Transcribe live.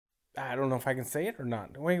I don't know if I can say it or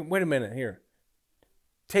not. Wait a minute here.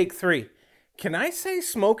 Take 3. Can I say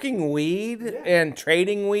smoking weed and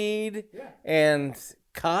trading weed and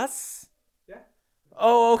cuss? Yeah.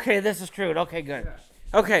 Oh, okay. This is true. Okay, good.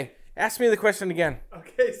 Yeah. Okay. Ask me the question again.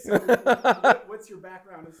 Okay, so what's your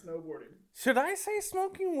background in snowboarding? Should I say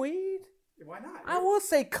smoking weed? Why not? I will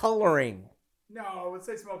say coloring. No, let's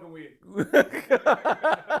say smoking weed. we're going to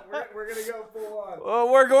go full on.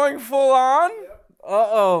 We're going full on? Yep.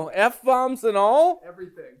 Uh-oh. F-bombs and all?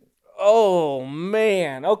 Everything. Oh,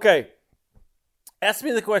 man. Okay. Ask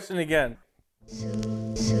me the question again.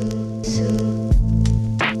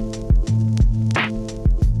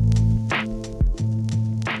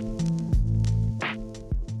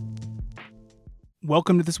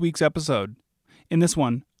 Welcome to this week's episode. In this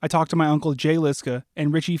one, I talked to my uncle Jay Liska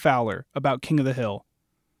and Richie Fowler about King of the Hill.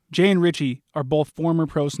 Jay and Richie are both former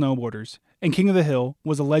pro snowboarders, and King of the Hill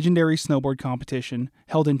was a legendary snowboard competition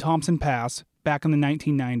held in Thompson Pass back in the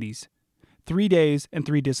 1990s. 3 days and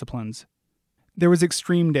 3 disciplines. There was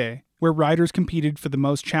Extreme Day, where riders competed for the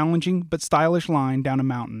most challenging but stylish line down a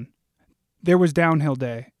mountain. There was Downhill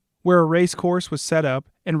Day, where a race course was set up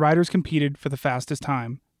and riders competed for the fastest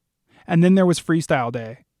time. And then there was Freestyle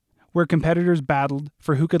Day, where competitors battled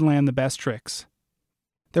for who could land the best tricks.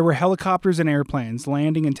 There were helicopters and airplanes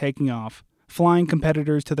landing and taking off, flying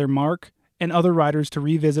competitors to their mark and other riders to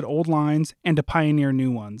revisit old lines and to pioneer new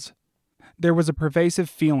ones. There was a pervasive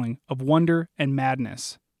feeling of wonder and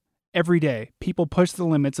madness. Every day, people pushed the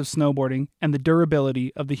limits of snowboarding and the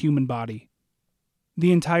durability of the human body.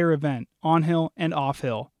 The entire event, on-hill and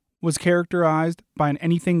off-hill, was characterized by an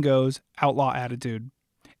anything-goes outlaw attitude.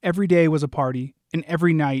 Every day was a party, and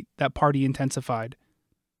every night that party intensified.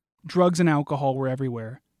 Drugs and alcohol were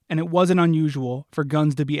everywhere, and it wasn't unusual for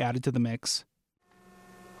guns to be added to the mix.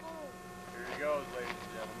 Here he goes, ladies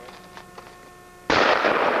and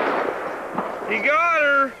gentlemen. He got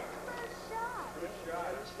her! Good shot.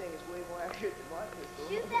 This thing is way more accurate than my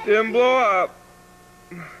pistol. Didn't blow up.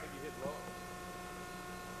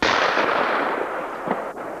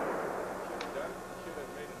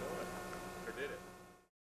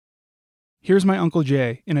 Here's my Uncle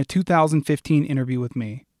Jay in a 2015 interview with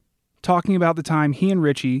me, talking about the time he and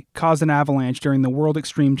Richie caused an avalanche during the World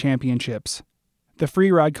Extreme Championships, the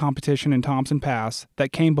free ride competition in Thompson Pass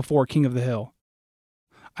that came before King of the Hill.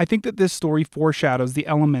 I think that this story foreshadows the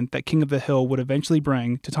element that King of the Hill would eventually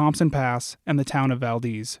bring to Thompson Pass and the town of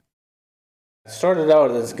Valdez. It started out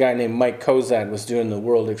as a guy named Mike Kozad was doing the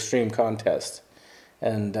World Extreme Contest,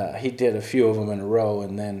 and he did a few of them in a row,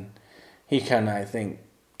 and then he kind of, I think,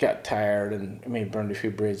 got tired and maybe burned a few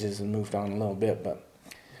bridges and moved on a little bit. But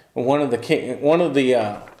one of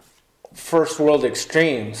the first World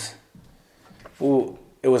Extremes,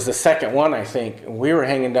 it was the second one, I think. We were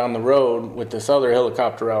hanging down the road with this other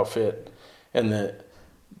helicopter outfit, and the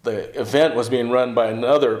event was being run by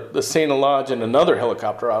the Sena Lodge and another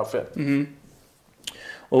helicopter outfit. Mm-hmm.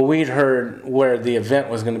 Well, we'd heard where the event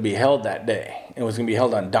was going to be held that day. It was going to be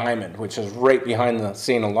held on Diamond, which is right behind the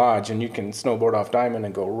Sena Lodge, and you can snowboard off Diamond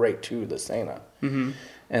and go right to the Sena. Mm-hmm.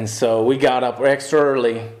 And so we got up extra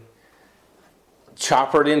early,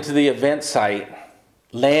 choppered into the event site,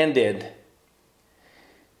 landed,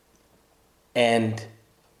 and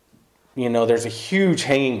there's a huge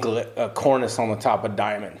hanging cornice on the top of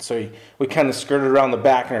Diamond. So we kind of skirted around the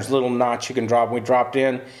back, and there's a little notch you can drop. We dropped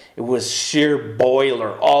in. It was sheer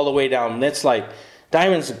boiler all the way down. And it's like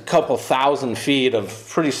Diamond's a couple thousand feet of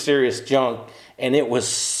pretty serious junk, and it was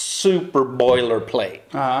super boilerplate.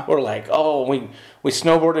 Uh-huh. We're like, we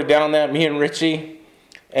snowboarded down that, me and Richie,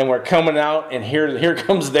 and we're coming out, and here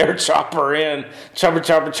comes their chopper in.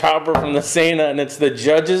 Chopper from the Sena, and it's the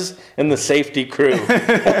judges and the safety crew.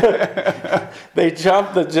 They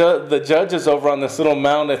chopped the judges over on this little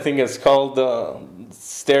mound, I think it's called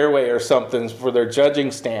Stairway or something, for their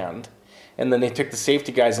judging stand. And then they took the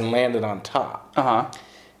safety guys and landed on top. Uh-huh.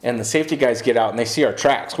 And the safety guys get out, and they see our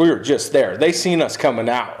tracks. We were just there. They seen us coming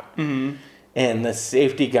out. Mm-hmm. And the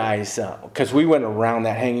safety guys, because we went around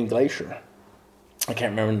that hanging glacier. I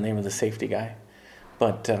can't remember the name of the safety guy.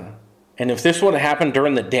 But, and if this would have happened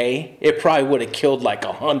during the day, it probably would have killed like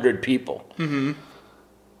 100 people. Mm-hmm.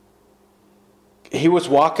 He was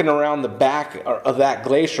walking around the back of that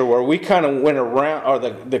glacier where we kind of went around, or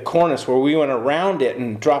the cornice where we went around it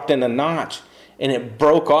and dropped in a notch. And it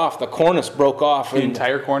broke off. The cornice broke off. The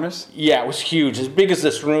entire cornice? Yeah, it was huge. As big as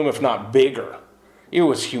this room, if not bigger. It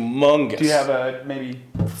was humongous. Do you have maybe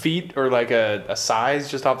feet or like a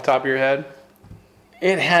size just off the top of your head?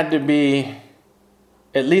 It had to be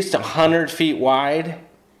at least 100 feet wide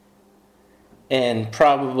and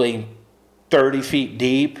probably 30 feet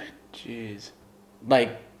deep. Jeez.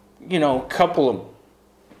 Like couple of.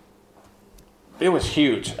 It was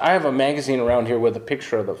huge. I have a magazine around here with a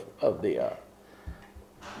picture of the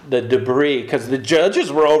debris because the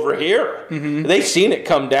judges were over here. Mm-hmm. They've seen it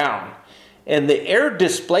come down, and the air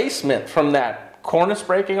displacement from that cornice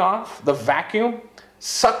breaking off, the vacuum,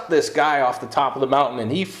 sucked this guy off the top of the mountain,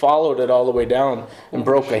 and he followed it all the way down and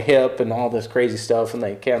broke a hip and all this crazy stuff, and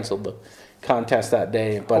they canceled the contest that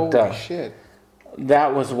day. But holy shit.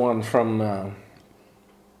 That was one from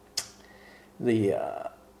the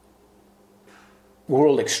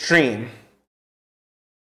World Extreme.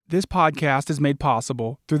 This podcast is made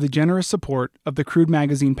possible through the generous support of the Crude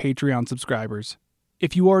Magazine Patreon subscribers.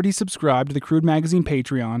 If you already subscribe to the Crude Magazine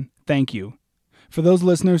Patreon, thank you. For those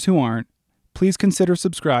listeners who aren't, please consider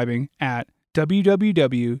subscribing at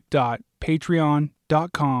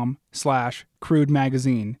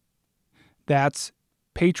www.patreon.com/crudemagazine. That's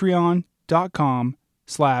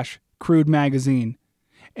patreon.com/crudemagazine,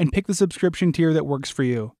 and pick the subscription tier that works for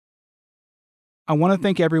you. I want to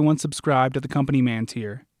thank everyone subscribed to the Company Man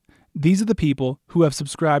tier. These are the people who have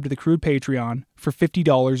subscribed to the Crude Patreon for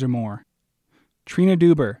 $50 or more. Trina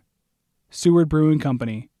Duber, Seward Brewing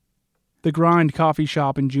Company, The Grind Coffee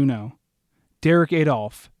Shop in Juneau, Derek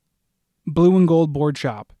Adolph, Blue and Gold Board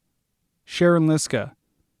Shop, Sharon Liska,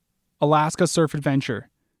 Alaska Surf Adventure,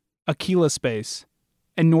 Aquila Space,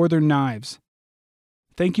 and Northern Knives.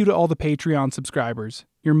 Thank you to all the Patreon subscribers.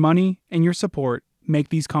 Your money and your support make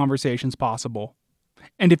these conversations possible.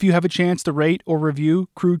 And if you have a chance to rate or review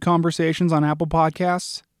Crude Conversations on Apple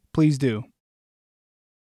Podcasts, please do.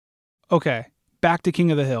 Okay, back to King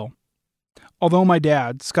of the Hill. Although my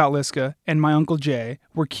dad, Scott Liska, and my Uncle Jay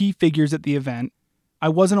were key figures at the event, I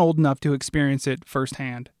wasn't old enough to experience it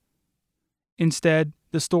firsthand. Instead,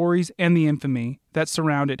 the stories and the infamy that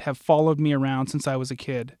surround it have followed me around since I was a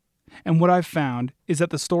kid. And what I've found is that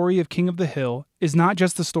the story of King of the Hill is not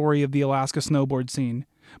just the story of the Alaska snowboard scene,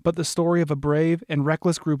 but the story of a brave and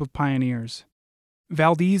reckless group of pioneers.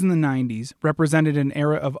 Valdez in the 90s represented an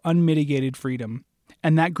era of unmitigated freedom,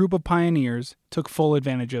 and that group of pioneers took full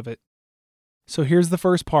advantage of it. So here's the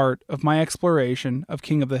first part of my exploration of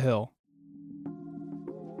King of the Hill.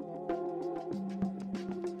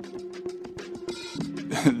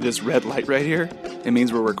 This red light right here, it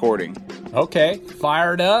means we're recording. Okay,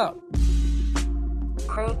 fired up.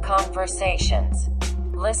 Crude Conversations.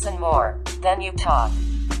 Listen more than you talk.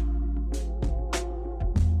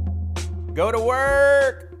 Go to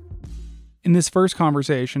work! In this first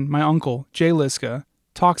conversation, my uncle, Jay Liska,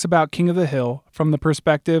 talks about King of the Hill from the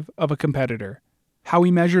perspective of a competitor, how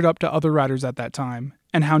he measured up to other riders at that time,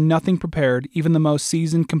 and how nothing prepared even the most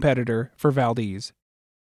seasoned competitor for Valdez.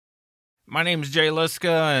 My name's Jay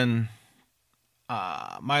Liska, and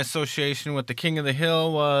my association with the King of the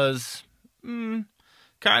Hill was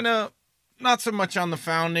kind of not so much on the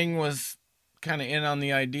founding, was kind of in on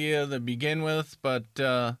the idea to begin with, but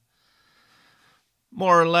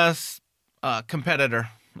more or less competitor.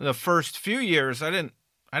 The first few years, I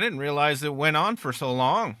didn't realize it went on for so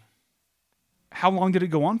long. How long did it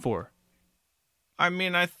go on for? I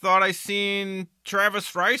mean, I thought I seen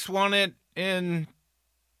Travis Rice won it in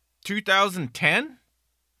 2010.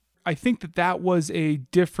 I think that was a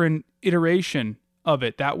different iteration of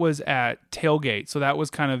it. That was at Tailgate. So that was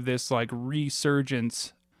kind of this like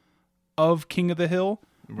resurgence of King of the Hill,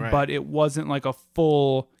 right. But it wasn't like a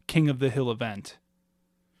full King of the Hill event.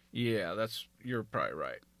 Yeah, you're probably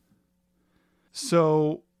right.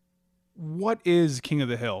 So what is King of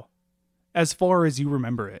the Hill as far as you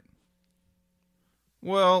remember it?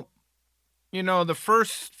 Well, the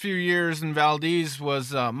first few years in Valdez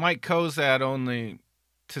was Mike Kozad owned the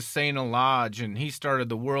Tesena Lodge, and he started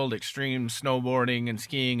the World Extreme snowboarding and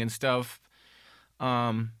skiing and stuff.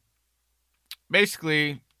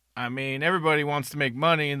 Basically, I mean, everybody wants to make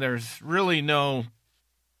money, and there's really no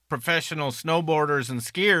professional snowboarders and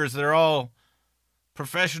skiers. They're all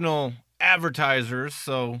professional advertisers,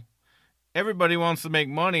 so everybody wants to make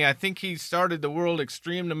money. I think he started the World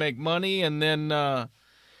Extreme to make money, and then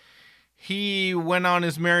he went on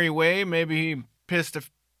his merry way. Maybe he pissed a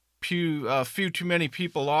few too many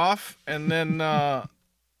people off, and then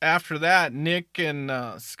after that, Nick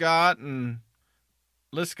and Scott and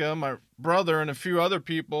Liska, my brother, and a few other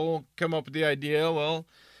people come up with the idea, well,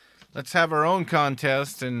 let's have our own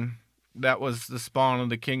contest, and that was the spawn of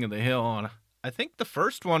the King of the Hill. And I think the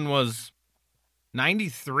first one was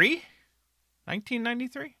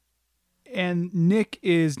 1993? And Nick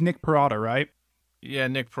is Nick Parada, right? Yeah,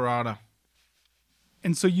 Nick Parada.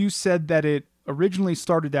 And so you said that it originally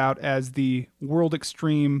started out as the World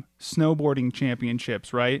Extreme Snowboarding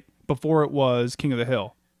Championships, right? Before it was King of the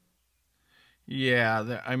Hill.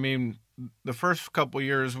 Yeah, I mean, the first couple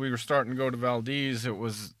years we were starting to go to Valdez, it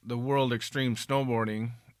was the World Extreme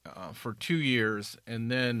Snowboarding for 2 years.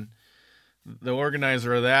 And then the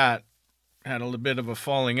organizer of that had a little bit of a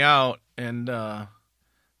falling out, and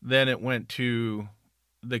then it went to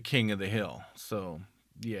the King of the Hill. So,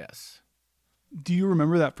 yes. Do you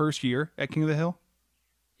remember that first year at King of the Hill?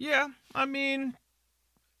 Yeah, I mean,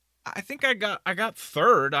 I think I got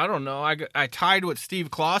third. I don't know. I tied with Steve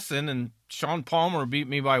Clausen, and Sean Palmer beat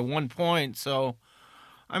me by 1 point. So,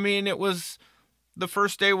 I mean, the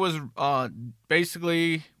first day was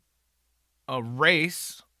basically a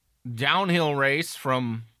race, downhill race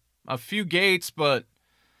from a few gates, but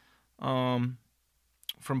from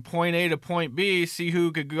point A to point B, see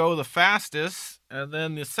who could go the fastest. And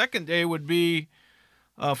then the second day would be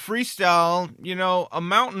freestyle, a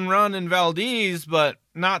mountain run in Valdez, but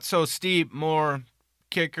not so steep, more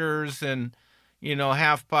kickers and,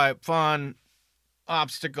 half pipe fun,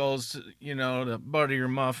 obstacles, to butter your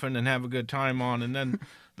muffin and have a good time on. And then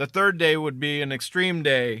the third day would be an extreme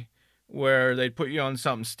day where they'd put you on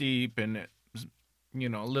something steep and it was,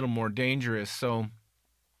 a little more dangerous. So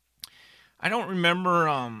I don't remember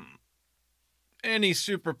any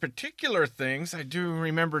super particular things. I do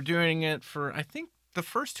remember doing it for, I think, the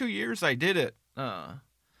first 2 years I did it,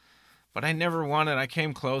 but I never won it. I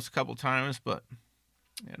came close a couple times, but,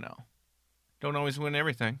 don't always win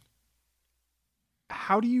everything.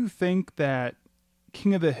 How do you think that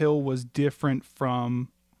King of the Hill was different from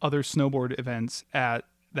other snowboard events at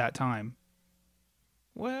that time?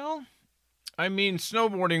 Well, I mean,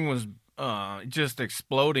 snowboarding was just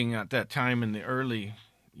exploding at that time in the early,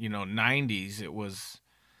 90s. It was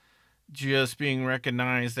just being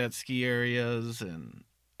recognized at ski areas, and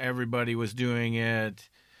everybody was doing it,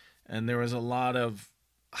 and there was a lot of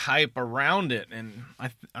hype around it. And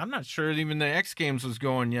I'm not sure even the X Games was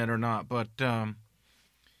going yet or not, but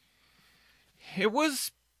it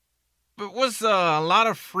was a lot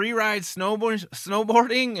of free ride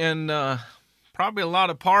snowboarding and probably a lot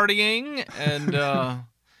of partying and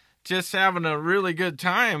just having a really good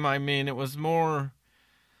time. I mean, it was more.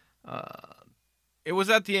 It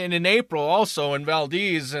was at the end in April also in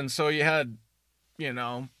Valdez, and so you had,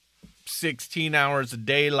 16 hours of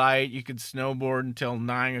daylight. You could snowboard until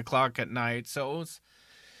 9 o'clock at night. So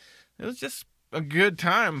it was just a good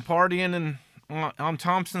time partying and on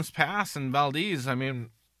Thompson's Pass in Valdez. I mean,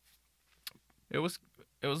 it was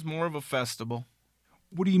more of a festival.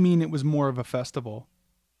 What do you mean it was more of a festival?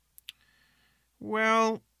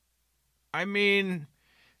 Well, I mean,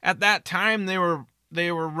 at that time they were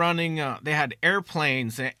running, they had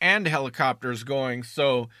airplanes and helicopters going,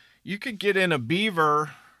 so you could get in a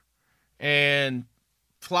Beaver and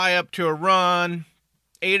fly up to a run,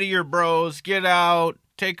 8 of your bros, get out,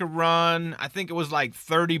 take a run. I think it was like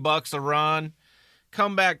 $30 a run.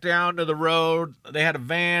 Come back down to the road. They had a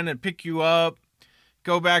van and pick you up,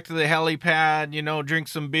 go back to the helipad, drink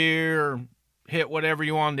some beer, or hit whatever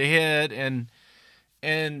you wanted to hit.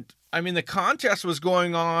 And I mean, the contest was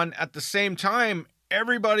going on at the same time.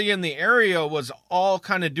 Everybody in the area was all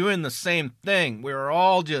kind of doing the same thing. We were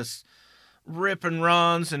all just ripping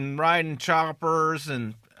runs and riding choppers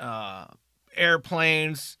and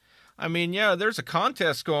airplanes. I mean, yeah, there's a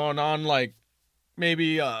contest going on. Like maybe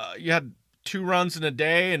you had 2 runs in a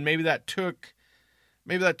day, and maybe that took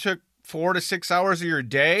 4 to 6 hours of your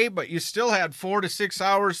day, but you still had 4 to 6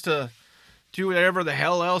 hours to do whatever the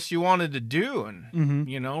hell else you wanted to do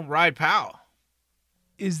and, ride POW.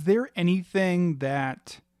 Is there anything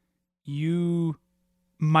that you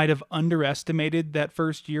might have underestimated that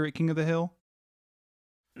first year at King of the Hill?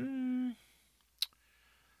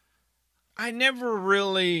 I never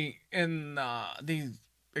really, in these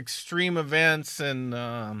extreme events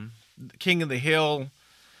and King of the Hill,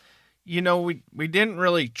 we didn't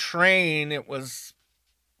really train. It was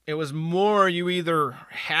more you either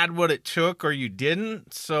had what it took or you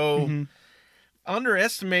didn't. So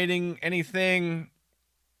underestimating anything,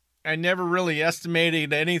 I never really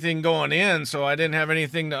estimated anything going in, so I didn't have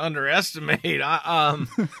anything to underestimate.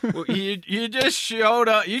 You just showed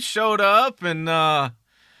up. You showed up, and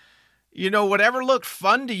whatever looked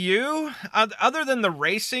fun to you, other than the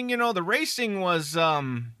racing. The racing was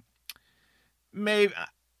maybe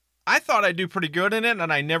I thought I'd do pretty good in it,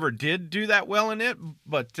 and I never did do that well in it.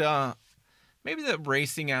 But maybe the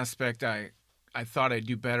racing aspect I thought I'd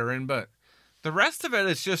do better in. But the rest of it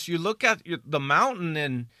is just you look at the mountain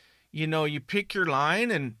and. You pick your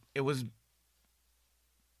line, and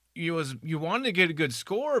you wanted to get a good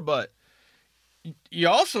score, but you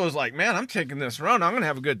also was like, man, I'm taking this run. I'm going to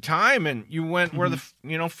have a good time. And you went where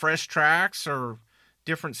the, fresh tracks or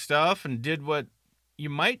different stuff and did what, you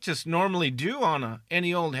might just normally do on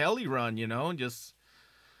any old heli run, and just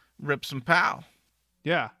rip some pow.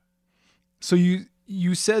 Yeah. So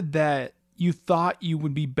you said that you thought you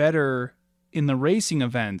would be better in the racing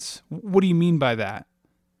events. What do you mean by that?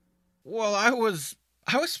 Well, I was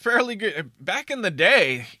fairly good back in the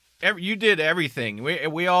day. You did everything.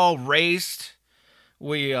 We all raced.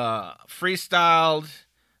 We freestyled.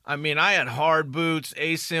 I mean, I had hard boots,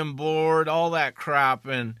 ASIM board, all that crap,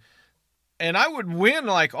 and I would win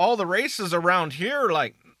like all the races around here.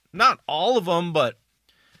 Like not all of them, but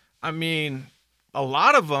I mean, a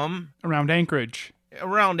lot of them around Anchorage.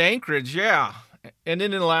 Around Anchorage, yeah, and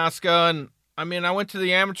in Alaska. And I mean, I went to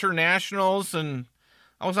the amateur nationals, and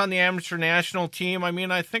I was on the amateur national team. I mean,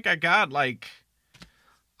 I think I got like,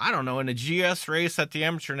 I don't know, in a GS race at the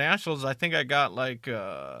amateur nationals, I think I got like,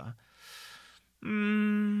 I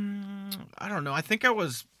don't know. I think I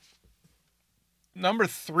was number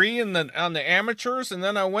 3 on the amateurs, and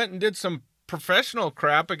then I went and did some professional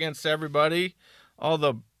crap against everybody, all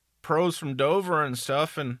the pros from Dover and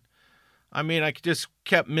stuff. And I mean, I just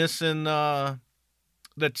kept missing the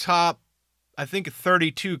top, I think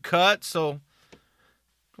 32 cut. So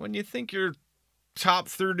when you think you're top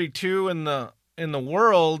 32 in the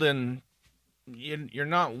world and you're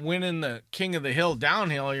not winning the King of the Hill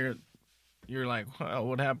downhill, you're like, well,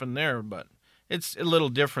 what happened there? But it's a little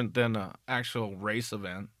different than an actual race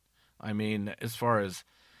event. I mean, as far as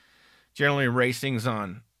generally racing's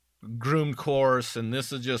on groomed course, and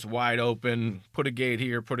this is just wide open, put a gate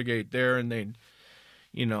here, put a gate there, and they,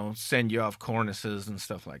 send you off cornices and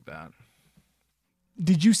stuff like that.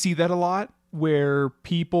 Did you see that a lot, where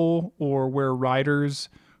people or where riders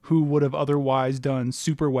who would have otherwise done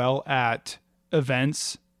super well at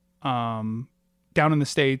events down in the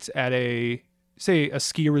States at a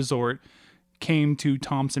ski resort came to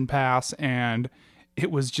Thompson Pass, and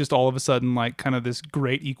it was just all of a sudden like kind of this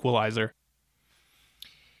great equalizer?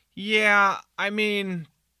 Yeah, I mean,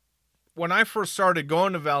 when I first started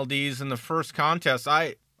going to Valdez in the first contest,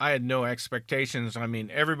 I had no expectations. I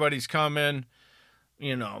mean, everybody's coming,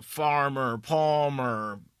 Farmer,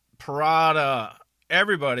 Palmer, Parada,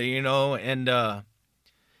 everybody, and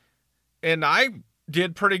I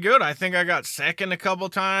did pretty good. I think I got second a couple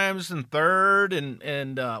times and third,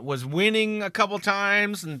 and was winning a couple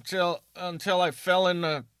times until I fell in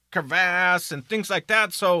a crevasse and things like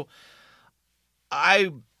that. So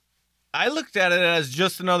I looked at it as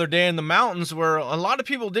just another day in the mountains, where a lot of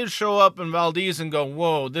people did show up in Valdez and go,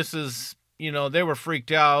 whoa, this is, they were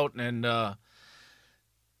freaked out and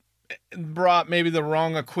brought maybe the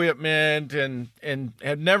wrong equipment and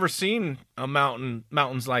had never seen a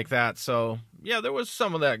mountains like that. So yeah, there was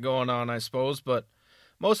some of that going on, I suppose. But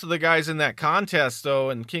most of the guys in that contest, though,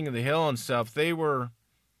 and King of the Hill and stuff, they were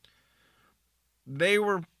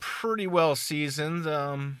pretty well seasoned.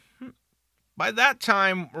 By that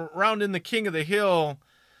time, around in the King of the Hill,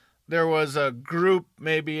 there was a group,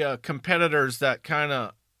 maybe competitors that kind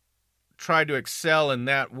of tried to excel in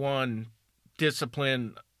that one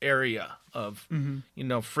discipline area of,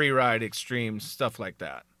 free ride, extremes, stuff like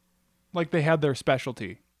that. Like they had their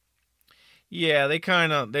specialty. Yeah, they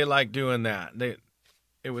like doing that.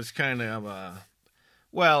 It was kind of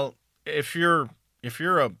well, if you're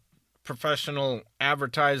a professional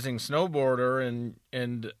advertising snowboarder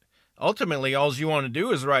and ultimately all you want to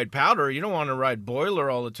do is ride powder, you don't want to ride boiler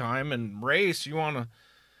all the time and race.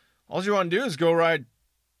 All you want to do is go ride,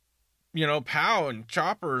 POW and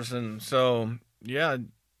choppers. And so, yeah,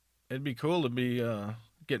 it'd be cool to be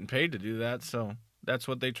getting paid to do that. So that's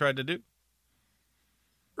what they tried to do.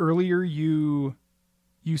 Earlier, you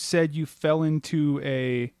said you fell into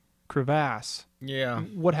a crevasse. Yeah.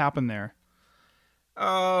 What happened there?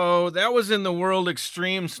 Oh, that was in the World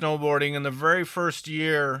Extreme Snowboarding in the very first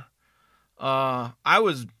year. I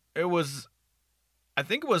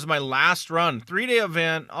think it was my last run, 3-day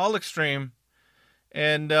event, all extreme.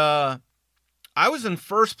 And, I was in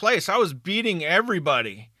first place. I was beating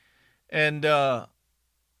everybody. And,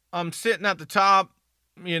 I'm sitting at the top,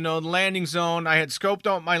 the landing zone. I had scoped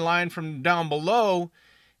out my line from down below,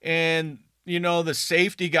 and, the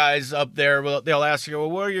safety guys up there, they'll ask you, well,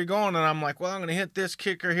 where are you going? And I'm like, well, I'm going to hit this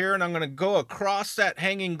kicker here, and I'm going to go across that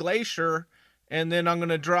hanging glacier, and then I'm going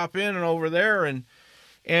to drop in and over there.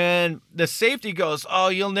 And the safety goes, oh,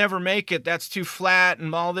 you'll never make it. That's too flat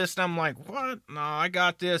and all this. And I'm like, what? No, I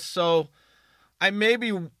got this. So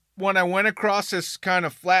when I went across this kind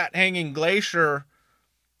of flat hanging glacier,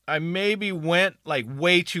 I maybe went like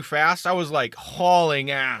way too fast. I was like hauling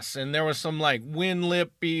ass, and there was some like wind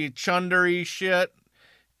lippy, chundery shit.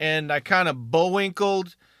 And I kind of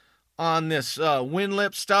bullwinkled on this wind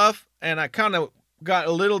lip stuff, and I kind of got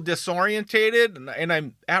a little disorientated,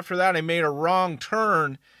 and after that I made a wrong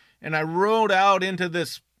turn, and I rode out into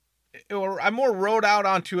this. I more rode out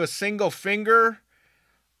onto a single finger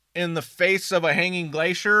in the face of a hanging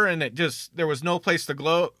glacier, and there was no place to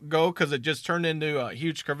go because it just turned into a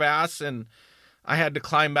huge crevasse, and I had to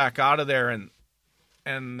climb back out of there, and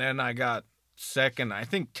then I got second. I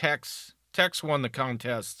think Tex won the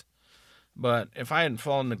contest, but if I hadn't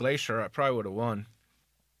fallen in the glacier, I probably would have won.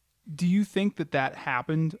 Do you think that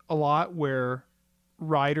happened a lot where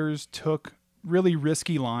riders took really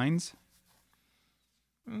risky lines?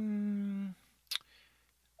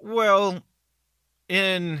 Well,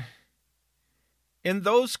 in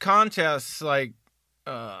those contests, like,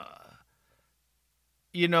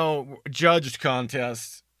 judged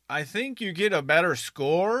contests, I think you get a better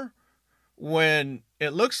score when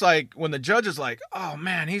it looks like, when the judge is like, oh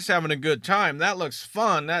man, he's having a good time. That looks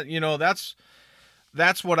fun.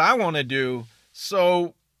 That's what I want to do.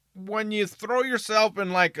 So when you throw yourself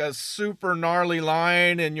in like a super gnarly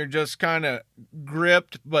line and you're just kind of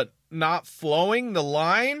gripped but not flowing the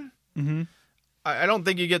line, mm-hmm. I don't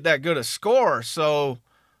think you get that good a score. So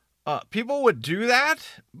people would do that,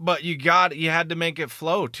 but you had to make it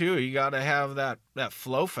flow too. You got to have that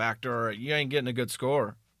flow factor, or you ain't getting a good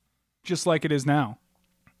score. Just like it is now.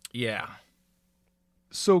 Yeah.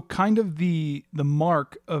 So kind of the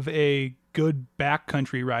mark of a good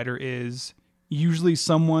backcountry rider is usually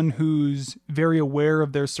someone who's very aware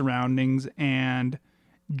of their surroundings and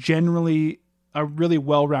generally a really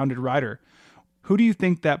well-rounded rider. Who do you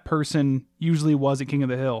think that person usually was at King of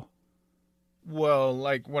the Hill? Well,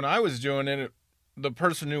 like when I was doing it, the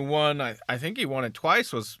person who won, I think he won it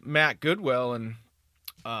twice, was Matt Goodwell, and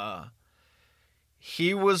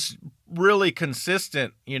he was really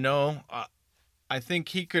consistent, I think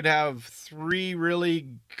he could have 3 really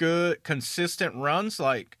good, consistent runs,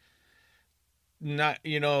 like, not,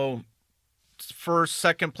 first,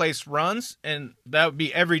 second place runs, and that would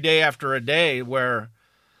be every day after a day, where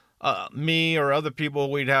me or other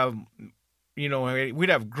people, we'd have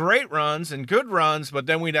great runs and good runs, but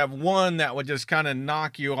then we'd have one that would just kind of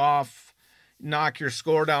knock you off, knock your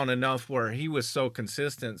score down enough, where he was so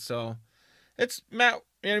consistent. So it's Matt.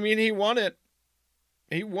 He won it.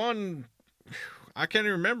 He won. I can't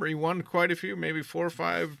even remember. He won quite a few, maybe 4 or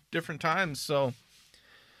 5 different times. So,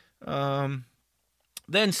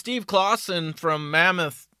 then Steve Clausen from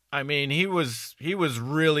Mammoth. He was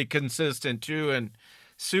really consistent too, and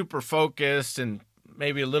super focused, and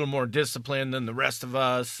maybe a little more disciplined than the rest of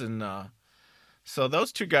us. And so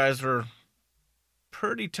those 2 guys were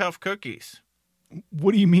pretty tough cookies.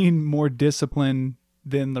 What do you mean more disciplined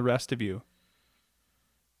than the rest of you?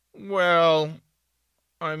 Well,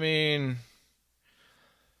 I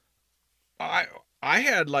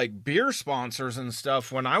had like beer sponsors and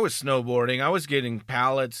stuff when I was snowboarding. I was getting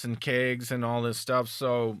pallets and kegs and all this stuff.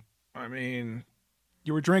 So, you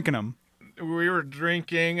were drinking them. We were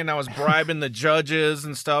drinking, and I was bribing the judges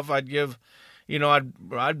and stuff. I'd give,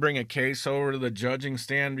 I'd bring a case over to the judging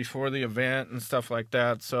stand before the event and stuff like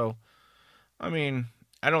that. So, I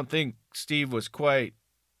don't think Steve was quite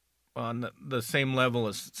on the same level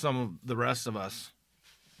as some of the rest of us.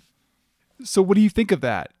 So what do you think of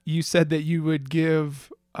that? You said that you would give,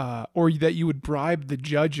 or that you would bribe the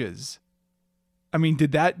judges.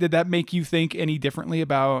 Did that make you think any differently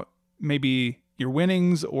about maybe your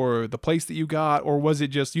winnings or the place that you got, or was it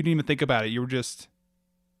just, you didn't even think about it? You were just,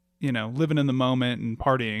 living in the moment and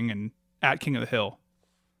partying and at King of the Hill.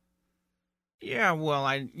 Yeah,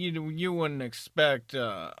 well, you wouldn't expect,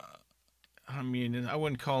 I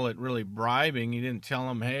wouldn't call it really bribing. You didn't tell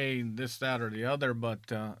them, hey, this, that, or the other, but,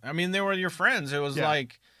 they were your friends. It was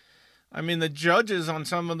like, the judges on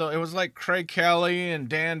some of it was like Craig Kelly and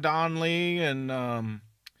Dan Donnelly and,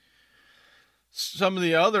 some of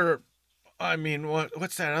the other,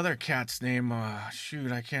 what's that other cat's name? I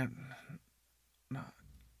can't,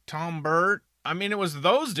 Tom Burt. It was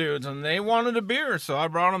those dudes, and they wanted a beer, so I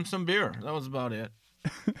brought them some beer. That was about it.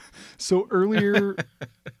 So earlier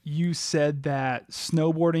you said that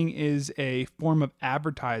snowboarding is a form of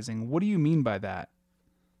advertising. What do you mean by that?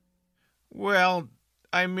 Well,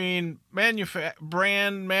 brand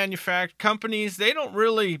manufacturer companies, they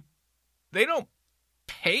don't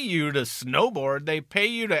pay you to snowboard. They pay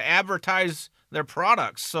you to advertise their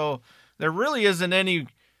products. So there really isn't any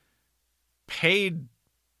paid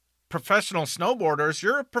professional snowboarders.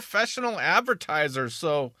 You're a professional advertiser.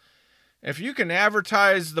 So if you can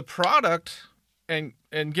advertise the product and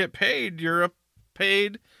get paid, you're a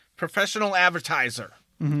paid professional advertiser.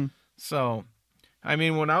 Mm-hmm. So,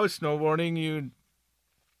 when I was snowboarding,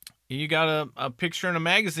 you got a picture in a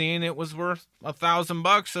magazine, it was worth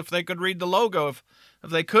 $1,000 if they could read the logo. If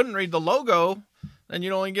they couldn't read the logo, then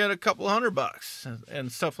you'd only get a couple $100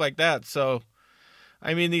 and stuff like that. So,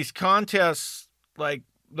 I mean, these contests like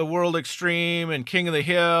the World Extreme and King of the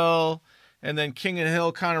Hill, and then King of the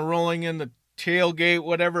Hill kind of rolling in the tailgate,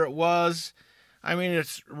 whatever it was. I mean,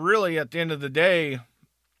 it's really, at the end of the day,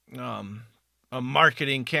 a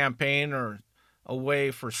marketing campaign or a way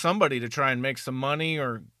for somebody to try and make some money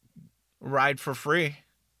or ride for free.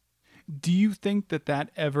 Do you think that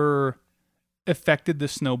ever affected the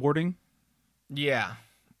snowboarding? Yeah.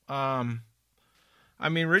 I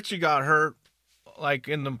mean, Richie got hurt like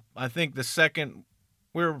I think the second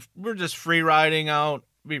we're just free riding out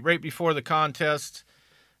right before the contest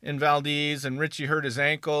in Valdez, and Richie hurt his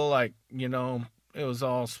ankle, like, you know, it was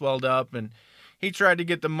all swelled up, and he tried to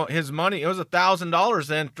get his money. It was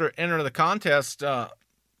 $1,000 to enter the contest, the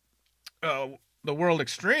World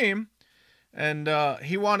Extreme, and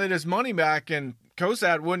he wanted his money back, and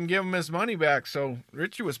COSAT wouldn't give him his money back, so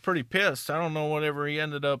Richie was pretty pissed. I don't know whatever he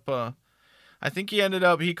ended up. I think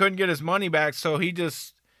he couldn't get his money back, so he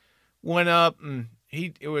just went up, and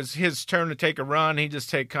it was his turn to take a run. He just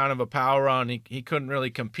take kind of a power run. He couldn't really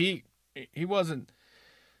compete. He wasn't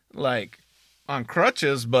like on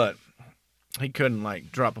crutches, but he couldn't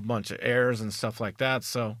like drop a bunch of airs and stuff like that.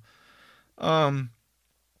 So,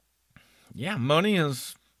 yeah, money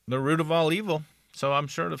is the root of all evil. So I'm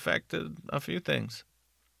sure it affected a few things.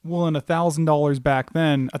 Well, and $1,000 back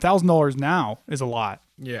then, $1,000 now is a lot.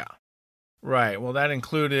 Yeah. Right. Well, that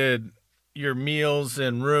included your meals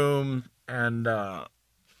and room and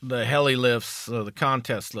the heli lifts, the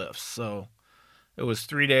contest lifts. So it was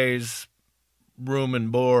 3 days, room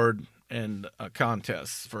and board, and a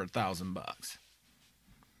contest for $1,000.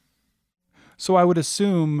 So I would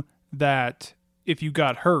assume that if you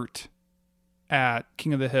got hurt at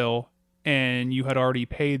King of the Hill and you had already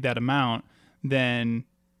paid that amount, then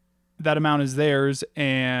that amount is theirs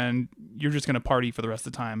and you're just going to party for the rest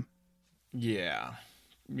of the time. Yeah.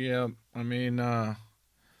 Yeah. I mean,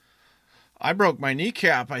 I broke my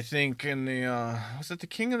kneecap, I think, in the, was it the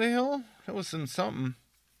King of the Hill? It was in something.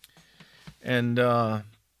 And,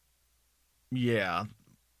 yeah,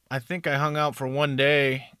 I think I hung out for 1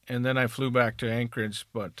 day and then I flew back to Anchorage,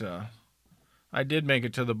 but, I did make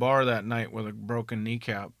it to the bar that night with a broken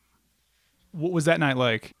kneecap. What was that night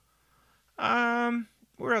like?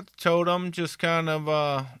 We're at the Totem, just kind of,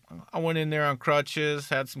 I went in there on crutches,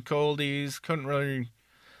 had some coldies, couldn't really,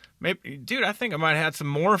 maybe, dude, I think I might have had some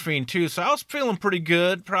morphine too, so I was feeling pretty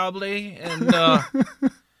good, probably, and,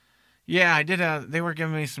 yeah, I did they were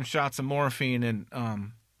giving me some shots of morphine,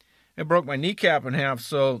 and, it broke my kneecap in half,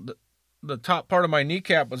 so the top part of my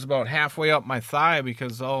kneecap was about halfway up my thigh,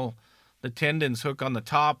 because all the tendons hook on the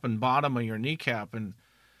top and bottom of your kneecap, and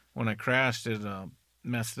when I crashed, it,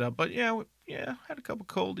 messed it up, but yeah, had a couple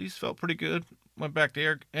coldies, felt pretty good. Went back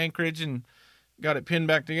to Anchorage and got it pinned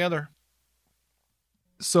back together.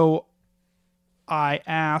 So I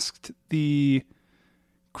asked the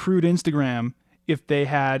Crude Instagram if they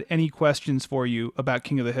had any questions for you about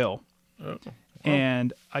King of the Hill. Oh.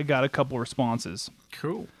 And I got a couple responses.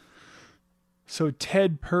 Cool. So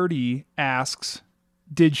Ted Purdy asks,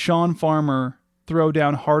 did Sean Farmer throw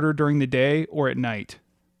down harder during the day or at night?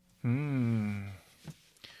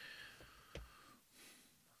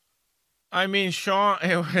 I mean, Sean,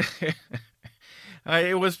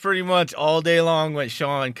 it was pretty much all day long with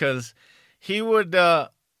Sean, because he would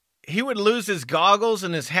lose his goggles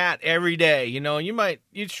and his hat every day. You know,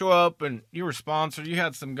 you'd show up and you were sponsored. You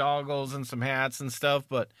had some goggles and some hats and stuff,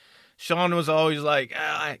 but Sean was always like,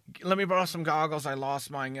 let me borrow some goggles. I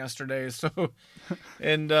lost mine yesterday. So,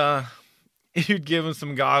 and you'd give him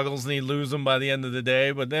some goggles and he'd lose them by the end of the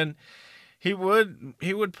day. But then he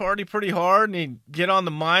would party pretty hard, and he'd get on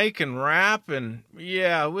the mic and rap, and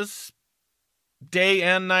yeah, it was day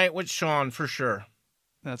and night with Sean for sure.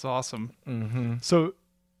 That's awesome. Mm-hmm. So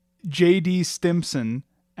JD Stimson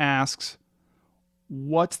asks,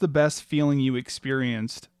 what's the best feeling you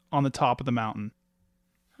experienced on the top of the mountain?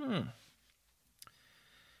 Yeah,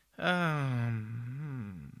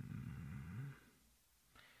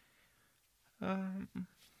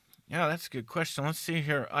 that's a good question. Let's see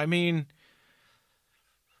here. I mean,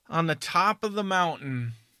 on the top of the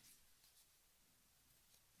mountain,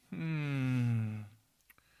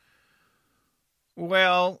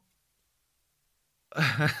 well,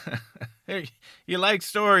 you like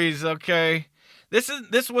stories, okay?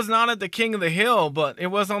 This was not at the King of the Hill, but it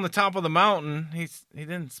was on the top of the mountain. He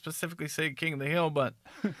didn't specifically say King of the Hill, but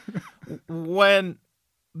when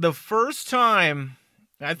the first time,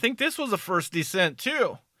 I think this was the first descent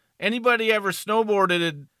too. Anybody ever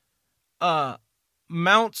snowboarded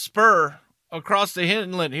Mount Spur across the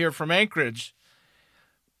inlet here from Anchorage.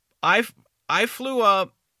 I flew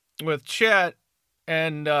up with Chet,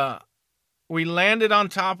 and we landed on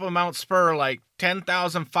top of Mount Spur, like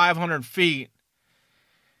 10,500 feet.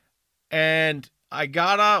 And I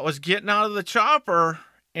was getting out of the chopper,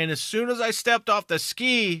 and as soon as I stepped off the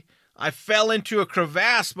ski, I fell into a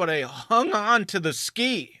crevasse, but I hung on to the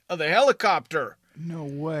ski of the helicopter. No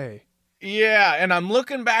way. Yeah, and I'm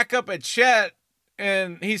looking back up at Chet,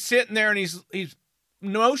 and he's sitting there, and he's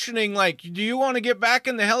motioning like, do you want to get back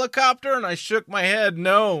in the helicopter? And I shook my head,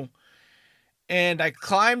 no. And I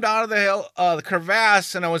climbed out of the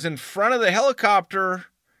crevasse, and I was in front of the helicopter,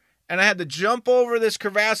 and I had to jump over this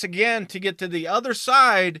crevasse again to get to the other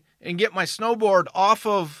side and get my snowboard off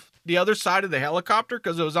of the other side of the helicopter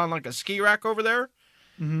because it was on like a ski rack over there.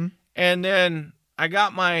 Mm-hmm. And then I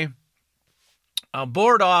got my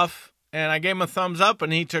board off, and I gave him a thumbs up,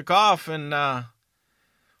 and he took off. And,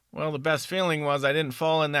 well, the best feeling was I didn't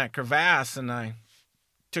fall in that crevasse, and I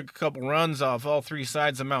took a couple runs off all three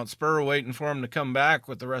sides of Mount Spur waiting for him to come back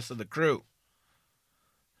with the rest of the crew.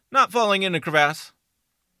 Not falling in the crevasse.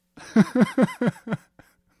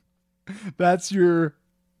 That's your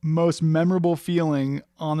most memorable feeling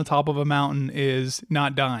on the top of a mountain, is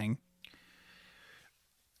not dying.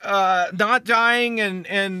 Not dying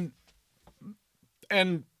and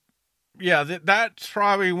yeah, that's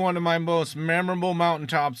probably one of my most memorable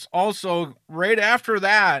mountaintops. Also, right after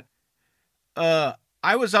that,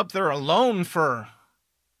 I was up there alone for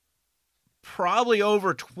probably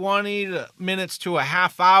over 20 minutes to a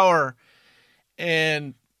half hour,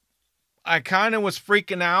 and I kind of was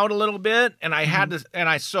freaking out a little bit, and I had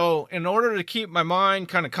to, so in order to keep my mind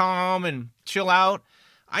kind of calm and chill out,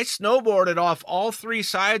 I snowboarded off all three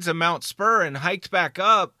sides of Mount Spur and hiked back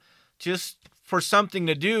up just for something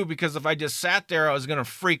to do, because if I just sat there, I was going to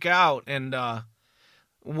freak out, and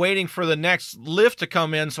waiting for the next lift to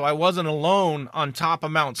come in so I wasn't alone on top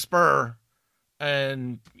of Mount Spur.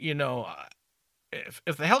 And, you know, if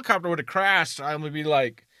the helicopter would have crashed, I would be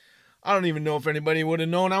like, I don't even know if anybody would have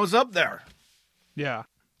known I was up there. Yeah.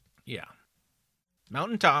 Yeah.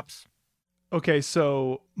 Mountaintops. Okay,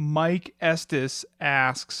 so Mike Estes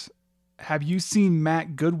asks, have you seen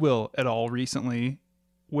Matt Goodwill at all recently?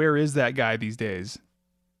 Where is that guy these days?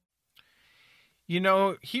 You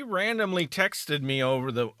know, he randomly texted me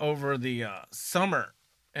over the summer,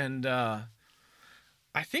 and I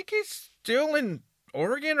think he's still in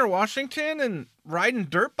Oregon or Washington and riding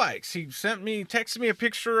dirt bikes. He texted me a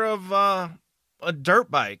picture of a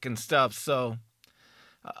dirt bike and stuff. So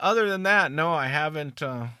other than that, no, I haven't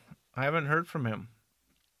heard from him.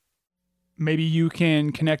 Maybe you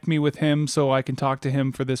can connect me with him so I can talk to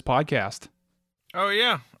him for this podcast. Oh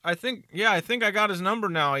yeah. I think I got his number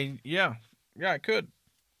now. Yeah, I could.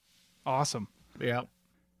 Awesome. Yeah.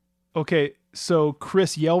 Okay. So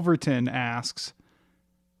Chris Yelverton asks,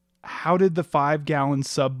 how did the 5-gallon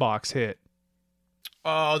sub box hit?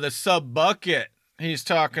 Oh, the sub bucket he's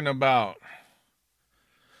talking about.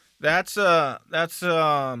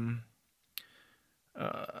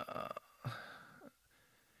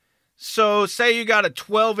 So say you got a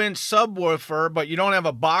 12-inch subwoofer, but you don't have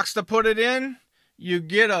a box to put it in. You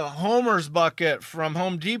get a Homer's bucket from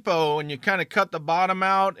Home Depot, and you kind of cut the bottom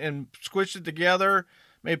out and squish it together.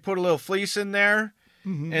 Maybe put a little fleece in there,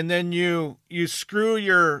 and then you screw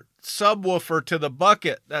your subwoofer to the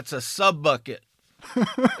bucket. That's a sub bucket.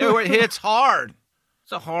 It hits hard.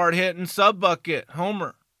 It's a hard hitting sub bucket,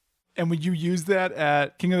 Homer. And would you use that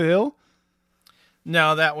at King of the Hill?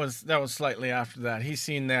 No, that was slightly after that. He's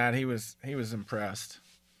seen that. He was impressed.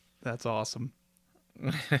 That's awesome.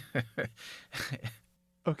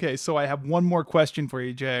 Okay, so I have one more question for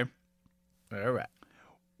you, Jay. All right.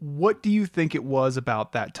 What do you think it was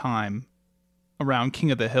about that time around King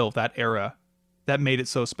of the Hill, that era, that made it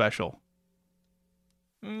so special?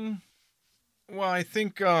 Well, I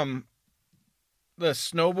think the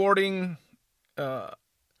snowboarding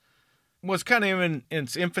was kind of in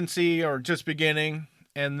its infancy or just beginning,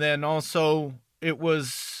 and then also there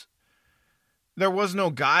was no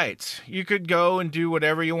guides. You could go and do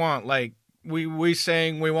whatever you want. Like we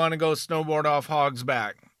saying we want to go snowboard off Hog's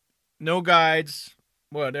Back. No guides,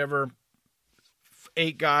 whatever,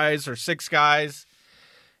 8 guys or 6 guys,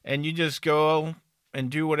 and you just go and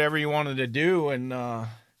do whatever you wanted to do. And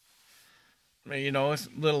it's a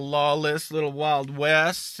little lawless, little Wild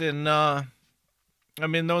West, and I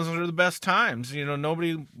mean, those are the best times. You know,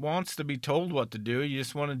 nobody wants to be told what to do. You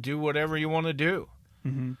just want to do whatever you want to do.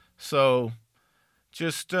 Mm-hmm. So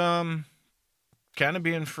just kind of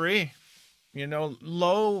being free,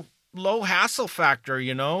 low hassle factor,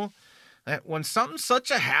 that when something's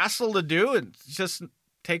such a hassle to do, it just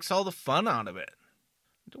takes all the fun out of it.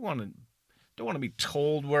 I don't want to be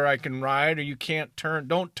told where I can ride, or you can't turn.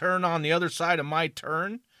 Don't turn on the other side of my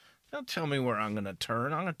turn. Don't tell me where I'm going to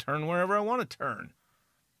turn. I'm going to turn wherever I want to turn.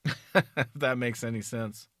 If that makes any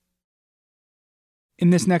sense. In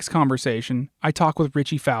this next conversation, I talk with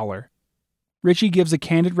Richie Fowler. Richie gives a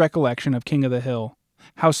candid recollection of King of the Hill,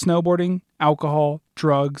 how snowboarding, alcohol,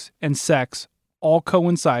 drugs, and sex all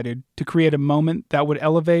coincided to create a moment that would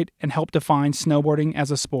elevate and help define snowboarding as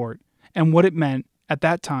a sport, and what it meant at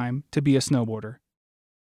that time to be a snowboarder.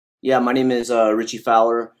 Yeah, my name is Richie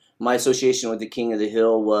Fowler. My association with the King of the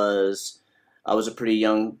Hill was, I was a pretty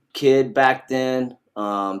young kid back then,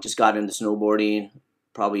 just got into snowboarding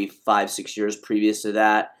probably 5-6 years previous to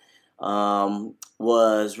that.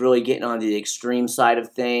 Was really getting on the extreme side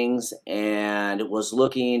of things and was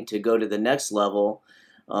looking to go to the next level,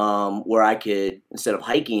 where I could, instead of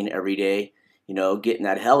hiking every day, get in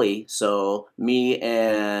that heli. So me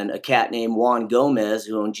and a cat named Juan Gomez,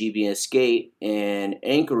 who owned GBS Skate in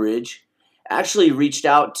Anchorage, actually reached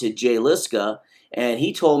out to Jay Liska, and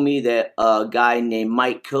he told me that a guy named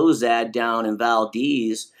Mike Kozad down in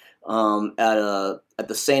Valdez at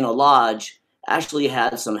the Santa Lodge actually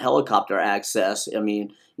had some helicopter access. I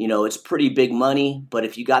mean, it's pretty big money, but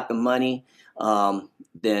if you got the money,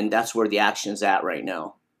 then that's where the action's at right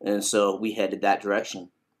now. And so we headed that direction.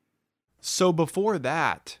 So before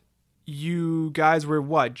that, you guys were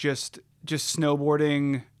what? Just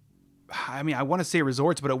snowboarding? I mean, I want to say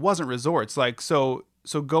resorts, but it wasn't resorts. Like, so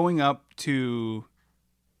going up to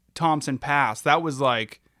Thompson Pass, that was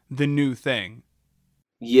like the new thing.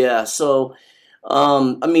 Yeah. So,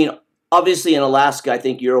 I mean, obviously in Alaska, I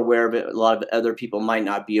think you're aware of it. A lot of other people might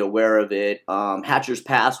not be aware of it. Hatcher's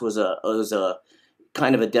Pass was a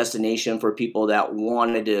kind of a destination for people that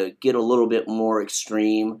wanted to get a little bit more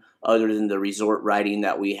extreme other than the resort riding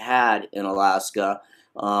that we had in Alaska.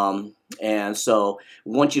 And so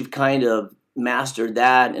once you've kind of mastered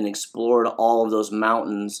that and explored all of those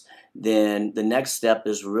mountains, then the next step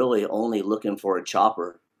is really only looking for a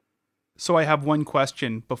chopper. So I have one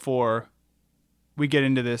question before we get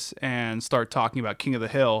into this and start talking about King of the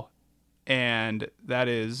Hill, and that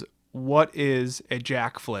is, what is a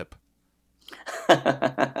jack flip?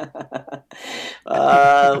 Well,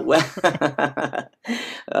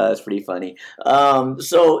 that's pretty funny.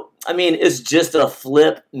 So, I mean, it's just a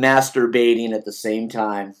flip masturbating at the same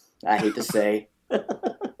time, I hate to say.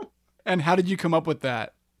 And how did you come up with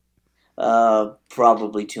that?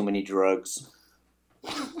 Probably too many drugs.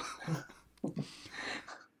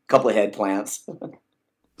 Couple of head plants.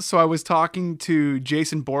 So I was talking to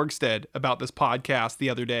Jason Borgstead about this podcast the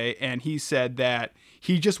other day, and he said that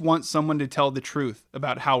he just wants someone to tell the truth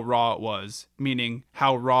about how raw it was, meaning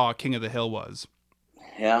how raw King of the Hill was.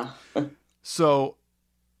 Yeah. So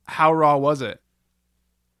how raw was it?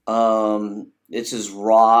 It's as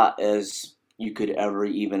raw as you could ever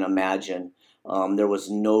even imagine. There was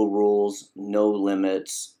no rules, no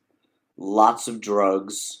limits, lots of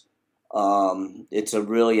drugs. It's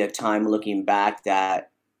really a time looking back that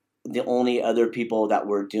the only other people that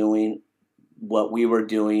were doing what we were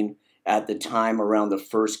doing at the time around the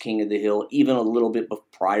first King of the Hill, even a little bit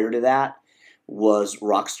prior to that, was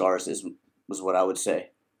rock stars, was what I would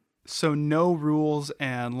say. So no rules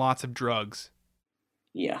and lots of drugs.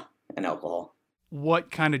 Yeah, and alcohol.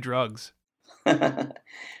 What kind of drugs? Anywhere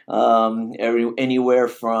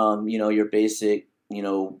from, your basic,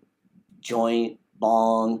 joint,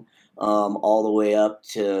 bong, all the way up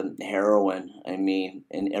to heroin,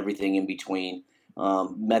 and everything in between.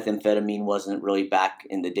 Methamphetamine wasn't really back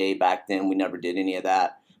in the day back then. We never did any of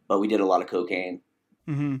that, but we did a lot of cocaine.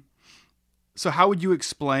 Mm-hmm. So how would you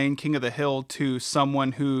explain King of the Hill to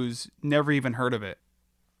someone who's never even heard of it?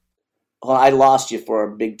 Well, I lost you for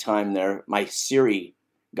a big time there. My Siri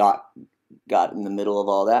got in the middle of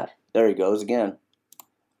all that. There he goes again.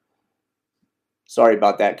 Sorry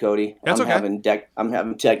about that, Cody. That's okay. I'm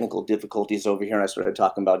having technical difficulties over here, and I started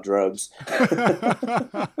talking about drugs.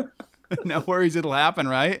 No worries, it'll happen,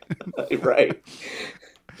 right? Right.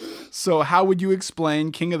 So how would you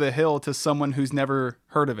explain King of the Hill to someone who's never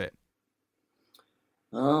heard of it?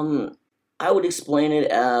 I would explain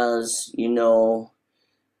it as,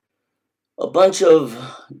 a bunch of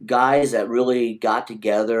guys that really got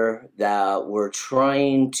together that were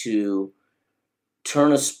trying to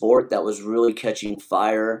turn a sport that was really catching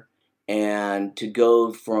fire, and to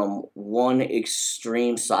go from one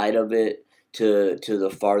extreme side of it to the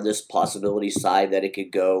farthest possibility side that it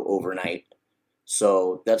could go overnight.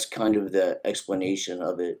 So that's kind of the explanation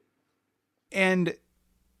of it. And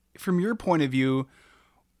from your point of view,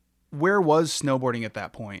 where was snowboarding at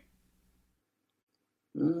that point?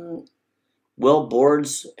 Well,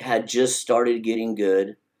 boards had just started getting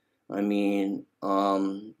good. I mean,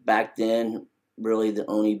 back then, really the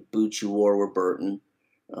only boots you wore were Burton.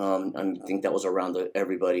 I think that was around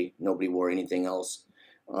everybody. Nobody wore anything else.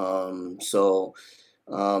 So,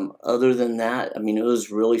 other than that, I mean, it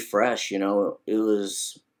was really fresh. It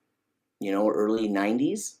was, early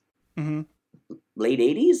 '90s, Mm-hmm. late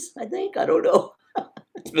 '80s. I think. I don't know.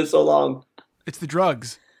 It's been so long. It's the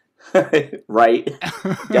drugs. Right.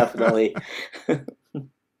 Definitely.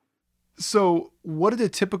 So, what did a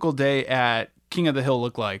typical day at King of the Hill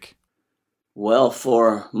look like? Well,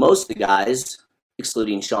 for most of the guys,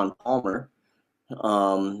 excluding Sean Palmer,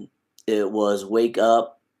 it was wake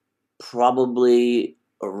up probably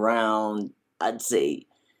around, I'd say,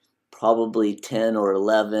 probably 10 or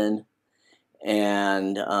 11,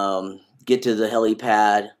 and get to the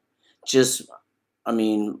helipad. Just,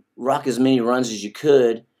 rock as many runs as you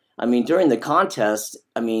could. During the contest,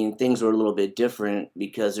 things were a little bit different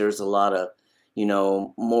because there's a lot of,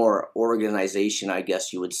 more organization, I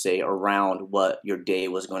guess you would say, around what your day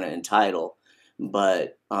was going to entitle.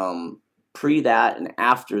 But pre that and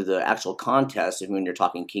after the actual contest, when you're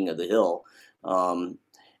talking King of the Hill,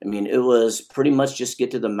 it was pretty much just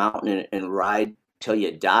get to the mountain and ride till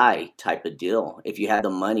you die type of deal. If you had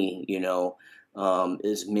the money,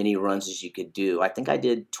 as many runs as you could do. I think I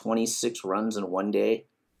did 26 runs in one day.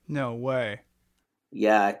 No way.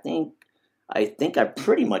 Yeah, I think I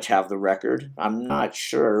pretty much have the record. I'm not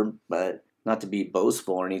sure, but not to be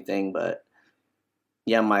boastful or anything, but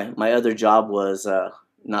yeah, my other job was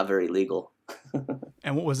not very legal.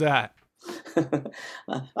 And what was that?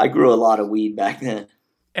 I grew a lot of weed back then.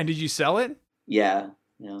 And did you sell it? Yeah.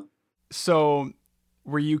 So,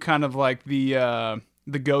 were you kind of like the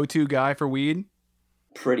go-to guy for weed?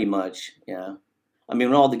 Pretty much, yeah.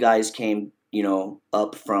 When all the guys came,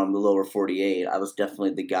 up from the lower 48, I was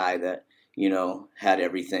definitely the guy that, had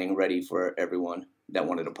everything ready for everyone that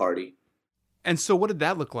wanted to party. And so what did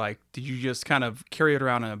that look like? Did you just kind of carry it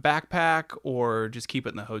around in a backpack or just keep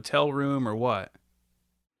it in the hotel room or what?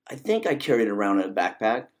 I think I carried it around in a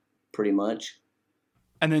backpack, pretty much.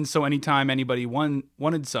 And then so anytime anybody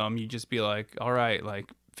wanted some, you'd just be like, all right,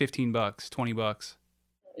 like $15, $20.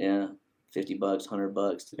 Yeah, $50,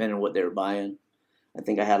 $100, depending on what they were buying. I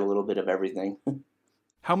think I had a little bit of everything.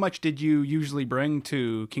 How much did you usually bring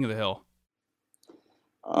to King of the Hill?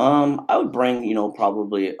 I would bring,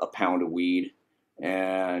 probably a pound of weed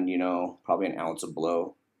and, probably an ounce of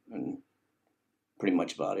blow and pretty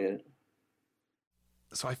much about it.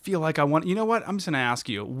 So I feel like I'm just going to ask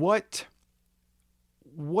you, what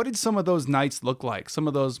did some of those nights look like? Some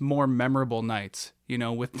of those more memorable nights,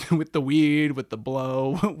 with the weed, with the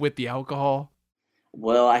blow, with the alcohol?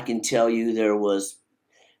 Well, I can tell you there was,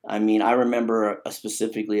 I remember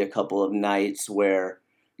specifically a couple of nights where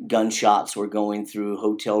gunshots were going through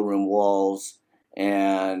hotel room walls,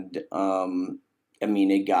 and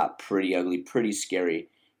it got pretty ugly, pretty scary.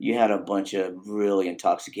 You had a bunch of really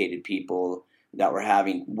intoxicated people that were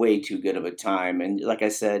having way too good of a time, and like I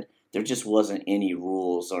said, there just wasn't any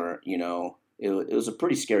rules, or it was a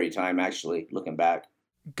pretty scary time actually, looking back.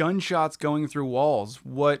 Gunshots going through walls.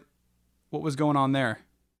 What was going on there?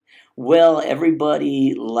 Well,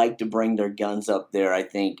 everybody liked to bring their guns up there. I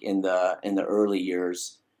think in the early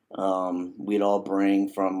years, we'd all bring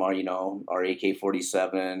from our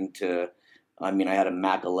AK-47 to, I had a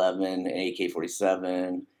Mac 11, an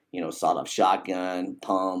AK-47, sawed-off shotgun,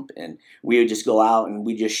 pump, and we would just go out and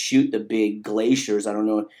we just shoot the big glaciers. I don't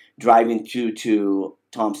know, driving through to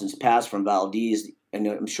Thompson's Pass from Valdez, and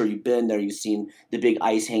I'm sure you've been there. You've seen the big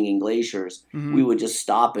ice-hanging glaciers. Mm-hmm. We would just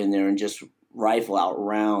stop in there and just rifle out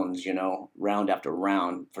rounds, round after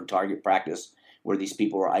round for target practice, where these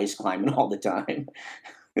people were ice climbing all the time.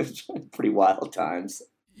 It's pretty wild times.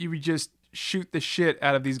 You would just shoot the shit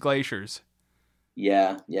out of these glaciers.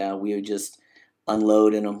 Yeah, we would just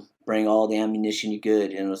unload in them, bring all the ammunition you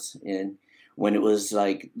could, and when it was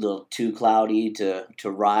like a little too cloudy to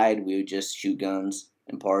ride, we would just shoot guns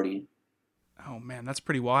and party. Oh man, that's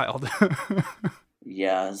pretty wild.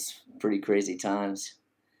 Yeah, it's pretty crazy times.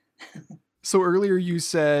 So earlier you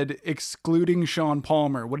said excluding Sean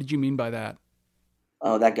Palmer. What did you mean by that?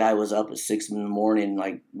 Oh, that guy was up at 6 a.m,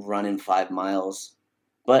 like running 5 miles.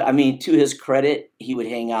 But to his credit, he would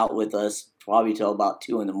hang out with us probably till about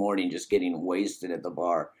 2 a.m, just getting wasted at the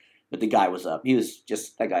bar. But the guy was up.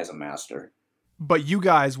 That guy's a master. But you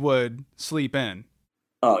guys would sleep in.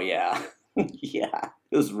 Oh yeah. Yeah,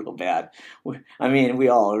 it was real bad. We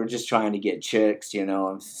all were just trying to get chicks,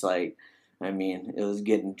 It's like, it was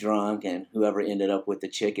getting drunk, and whoever ended up with the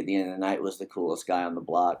chick at the end of the night was the coolest guy on the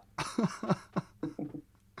block.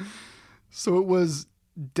 So it was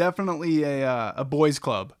definitely a boys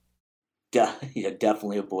club. Yeah,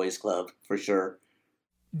 definitely a boys club for sure.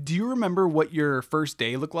 Do you remember what your first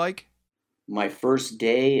day looked like? My first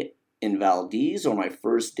day in Valdez or my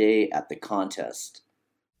first day at the contest?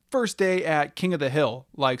 First day at King of the Hill.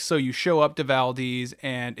 Like, so you show up to Valdez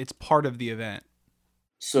and it's part of the event.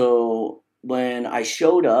 So when I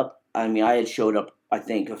showed up, I mean, I had showed up, I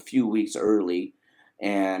think, a few weeks early,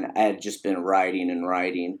 and I had just been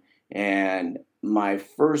riding. And my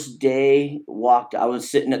first day I was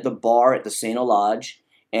sitting at the bar at the Santa Lodge,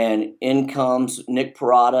 and in comes Nick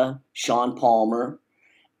Parada, Sean Palmer,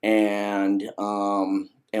 and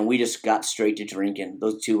we just got straight to drinking.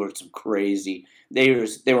 Those two were some crazy. They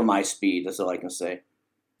were my speed. That's all I can say.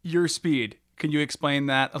 Your speed. Can you explain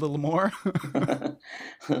that a little more?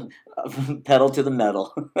 Pedal to the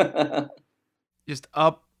metal. Just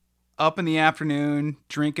up in the afternoon,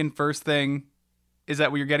 drinking first thing. Is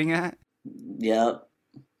that what you're getting at? Yep.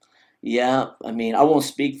 Yeah. I mean, I won't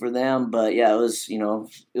speak for them, but yeah, it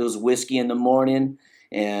was whiskey in the morning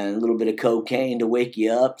and a little bit of cocaine to wake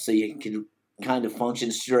you up so you could kind of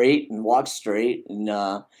function straight and walk straight. And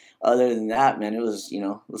other than that, man, it was,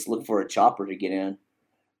 let's look for a chopper to get in.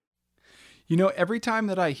 Every time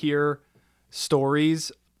that I hear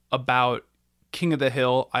stories about King of the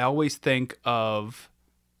Hill, I always think of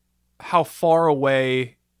how far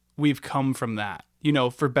away we've come from that,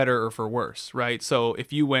 for better or for worse, right? So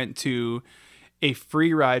if you went to a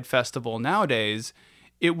free ride festival nowadays,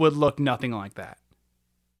 it would look nothing like that.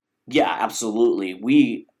 Yeah, absolutely.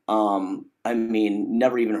 We,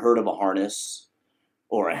 never even heard of a harness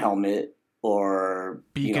or a helmet or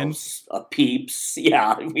beacons, a peeps.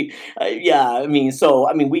 Yeah. We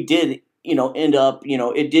did, end up,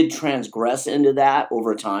 it did transgress into that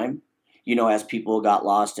over time, as people got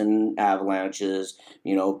lost in avalanches,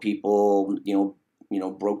 people,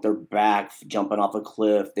 broke their back jumping off a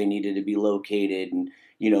cliff. They needed to be located. And,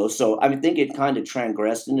 so I think it kind of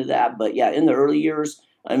transgressed into that. But yeah, in the early years,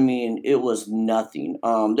 it was nothing.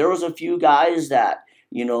 There was a few guys that,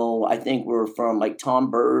 I think were from like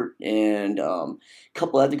Tom Burt and a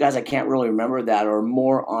couple other guys I can't really remember that are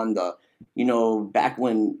more on the, back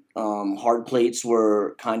when hard plates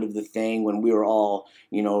were kind of the thing when we were all,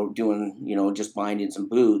 doing, just binding some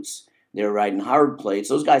boots. They were riding hard plates.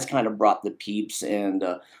 Those guys kind of brought the peeps and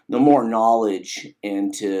the more knowledge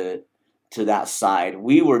into that side.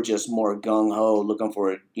 We were just more gung-ho looking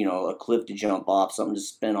for, a cliff to jump off, something to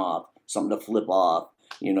spin off, something to flip off,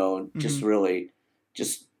 just really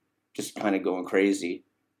just kind of going crazy.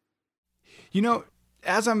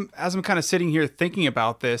 As I'm kind of sitting here thinking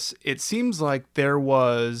about this, it seems like there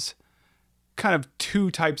was kind of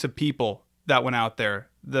two types of people that went out there.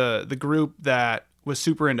 The group that was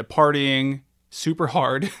super into partying, super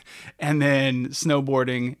hard, and then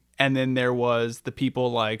snowboarding, and then there was the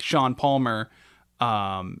people like Sean Palmer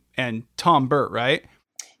and Tom Burt, right?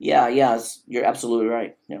 Yeah, you're absolutely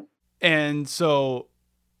right. Yeah. And so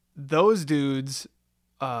those dudes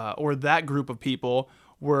or that group of people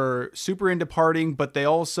were super into partying, but they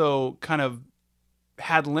also kind of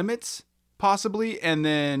had limits possibly, and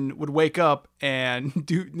then would wake up and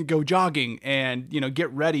go jogging and,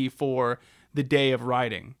 get ready for the day of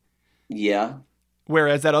riding. Yeah.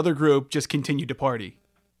 Whereas that other group just continued to party.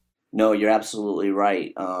 No, you're absolutely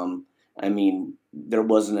right. There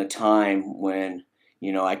wasn't a time when,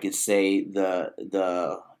 I could say the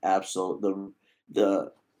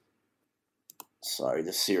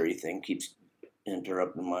Siri thing keeps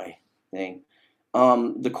interrupting my thing.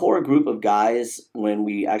 The core group of guys, when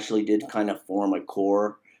we actually did kind of form a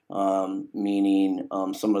core, meaning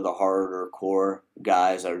some of the harder core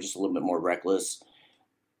guys that are just a little bit more reckless.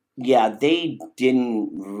 Yeah, they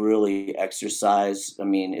didn't really exercise.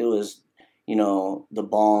 It was, the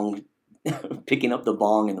bong, picking up the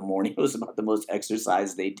bong in the morning. It was about the most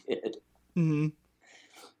exercise they did. Mm-hmm.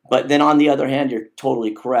 But then on the other hand, you're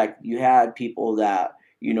totally correct. You had people that,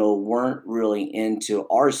 weren't really into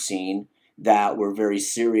our scene that were very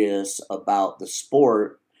serious about the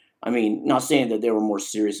sport. Not saying that they were more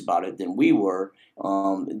serious about it than we were.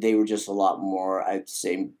 They were just a lot more, I'd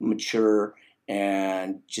say, mature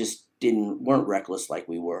and just weren't reckless like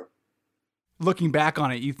we were. Looking back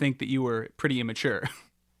on it, you think that you were pretty immature.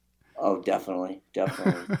 Oh, definitely.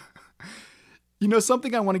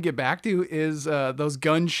 Something I want to get back to is those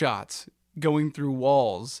gunshots going through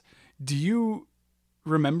walls. Do you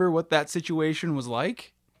remember what that situation was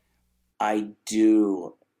like? I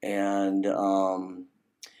do. And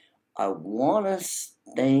I want to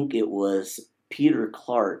think it was Peter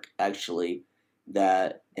Clark, actually,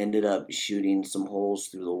 that ended up shooting some holes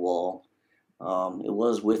through the wall. It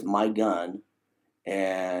was with my gun.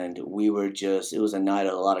 and we were just, it was a night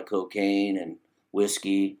of a lot of cocaine and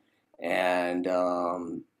whiskey and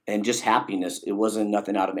just happiness. It wasn't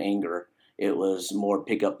nothing out of anger. It was more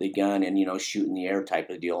pick up the gun and, shoot in the air type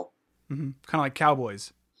of deal. Mm-hmm. Kind of like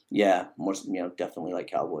cowboys. Yeah, more, definitely like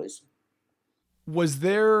cowboys. Was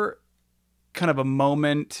there kind of a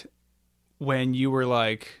moment when you were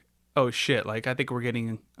like, oh shit, like I think we're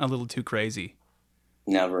getting a little too crazy?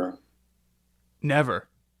 Never. Never?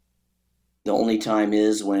 The only time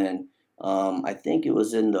is when I think it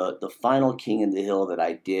was in the final King of the Hill that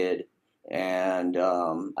I did. And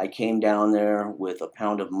I came down there with a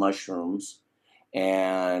pound of mushrooms,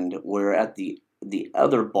 and we're at the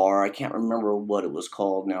other bar. I can't remember what it was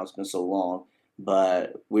called now. It's been so long.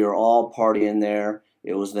 But we were all partying there.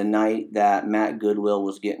 It was the night that Matt Goodwill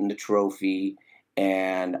was getting the trophy.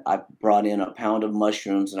 And I brought in a pound of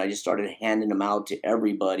mushrooms, and I just started handing them out to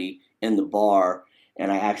everybody in the bar.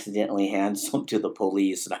 And I accidentally handed some to the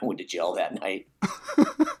police, and I went to jail that night.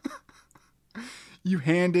 You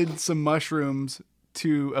handed some mushrooms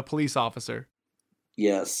to a police officer.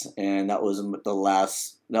 Yes, and that was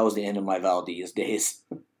the end of my Valdez days.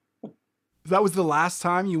 That was the last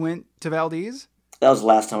time you went to Valdez? That was the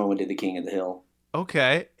last time I went to the King of the Hill.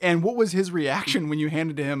 Okay. And what was his reaction when you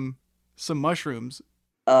handed him some mushrooms?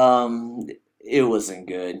 It wasn't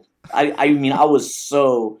good. I mean, I was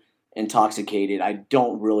so intoxicated. I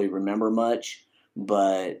don't really remember much,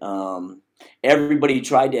 but everybody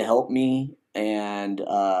tried to help me. And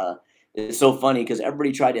it's so funny because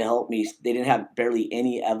everybody tried to help me. They didn't have barely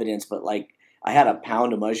any evidence, but like I had a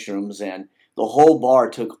pound of mushrooms, and the whole bar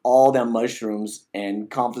took all them mushrooms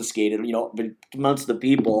and confiscated, amongst the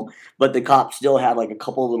people. But the cop still had like a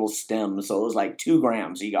couple little stems, so it was like 2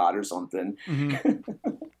 grams he got or something.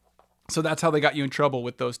 Mm-hmm. So that's how they got you in trouble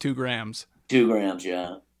with those 2 grams. 2 grams,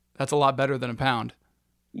 yeah. That's a lot better than a pound.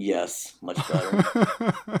 Yes, much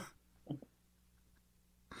better.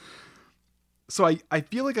 So I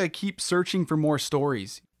feel like I keep searching for more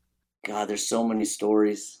stories. God, there's so many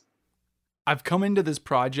stories. I've come into this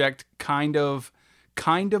project kind of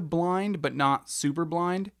blind, but not super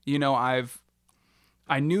blind.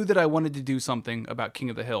 I knew that I wanted to do something about King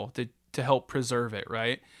of the Hill to help preserve it,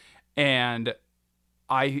 right? And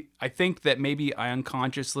I think that maybe I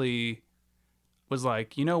unconsciously was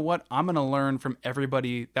like, you know what? I'm going to learn from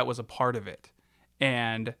everybody that was a part of it.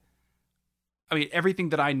 And I mean, everything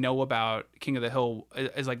that I know about King of the Hill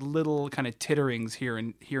is like little kind of titterings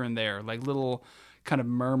here and there, like little kind of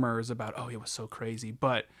murmurs about, oh, it was so crazy.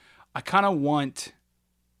 But I kind of want,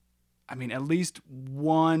 at least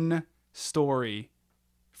one story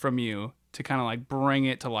from you to kind of like bring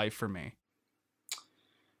it to life for me.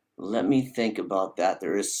 Let me think about that.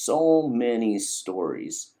 There is so many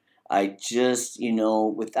stories. I just,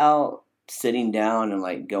 without sitting down and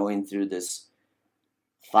like going through this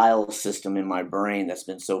file system in my brain that's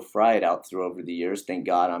been so fried out through over the years. Thank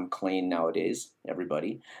God I'm clean nowadays,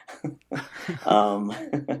 everybody.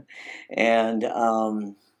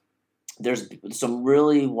 There's some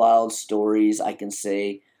really wild stories I can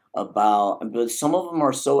say about, but some of them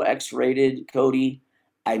are so X-rated, Cody.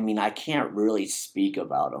 I can't really speak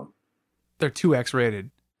about them. They're too X-rated.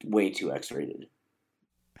 Way too X-rated.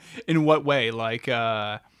 In what way? Like,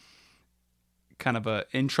 kind of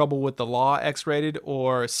in trouble with the law X-rated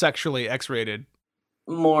or sexually X-rated?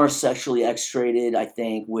 More sexually X-rated, I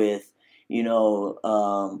think, with,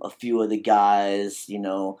 a few of the guys,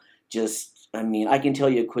 I can tell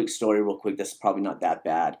you a quick story real quick. That's probably not that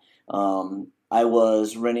bad. I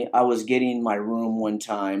was getting my room one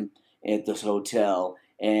time at this hotel,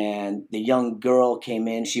 and the young girl came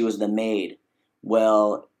in. She was the maid.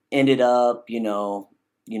 Well, ended up, the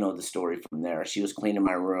story from there. She was cleaning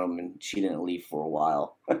my room, and she didn't leave for a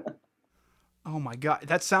while. Oh my God.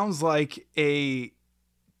 That sounds like a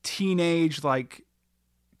teenage,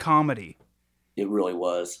 comedy. It really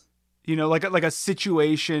was. Like a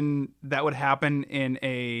situation that would happen in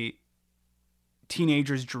a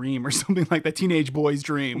teenager's dream or something like that. Teenage boy's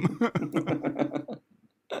dream.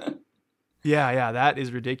 Yeah, that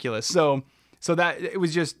is ridiculous. So that it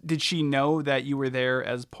was just, did she know that you were there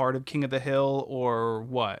as part of King of the Hill or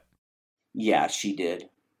what? Yeah, she did.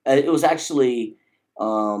 It was actually,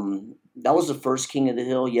 that was the first King of the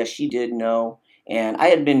Hill. Yes, she did know. And I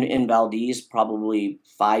had been in Valdez probably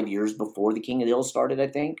 5 years before the King of the Hill started, I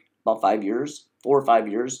think. About 5 years, 4 or 5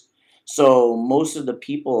 years. So most of the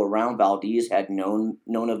people around Valdez had known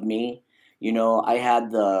of me. I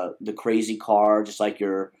had the crazy car, just like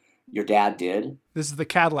your dad did. This is the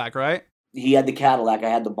Cadillac, right? He had the Cadillac. I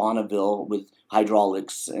had the Bonneville with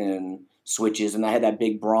hydraulics and switches, and I had that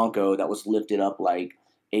big Bronco that was lifted up like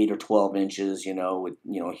 8 or 12 inches, with,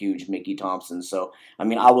 huge Mickey Thompson. So, I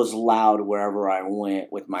mean, I was loud wherever I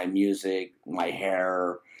went with my music, my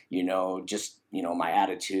hair, just, my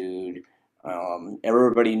attitude.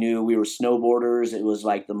 Everybody knew we were snowboarders. It was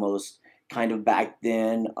like the most kind of back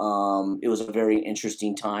then. It was a very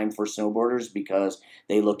interesting time for snowboarders because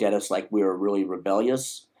they looked at us like we were really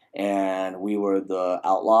rebellious and we were the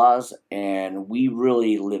outlaws, and we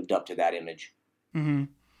really lived up to that image. Mm-hmm.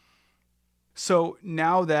 So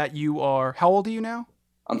now that you are, how old are you now?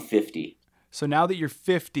 I'm 50. So now that you're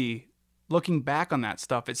 50, looking back on that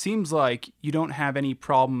stuff, it seems like you don't have any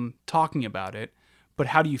problem talking about it, but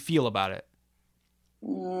how do you feel about it?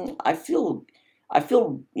 I feel,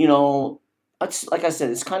 it's like I said,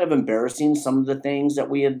 it's kind of embarrassing, some of the things that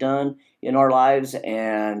we have done in our lives,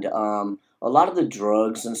 and a lot of the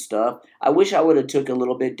drugs and stuff. I wish I would have took a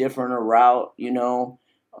little bit different a route,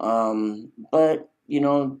 but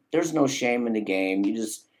there's no shame in the game. You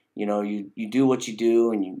just, you do what you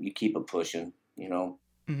do, and you keep it pushing,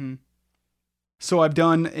 Mm-hmm. So I've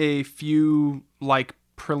done a few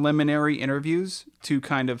preliminary interviews to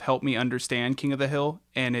kind of help me understand King of the Hill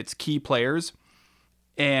and its key players.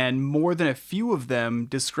 And more than a few of them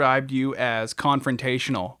described you as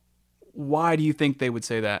confrontational. Why do you think they would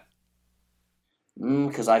say that?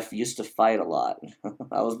 Because I used to fight a lot.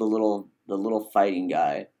 I was the little fighting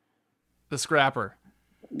guy. The scrapper.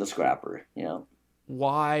 The scrapper, yeah.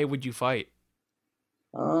 Why would you fight?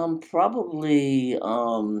 Probably,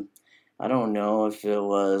 I don't know if it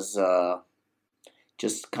was,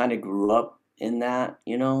 just kind of grew up in that,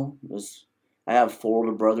 I have 4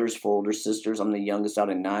 older brothers, 4 older sisters. I'm the youngest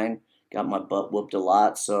out of 9. Got my butt whooped a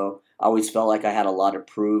lot, so I always felt like I had a lot to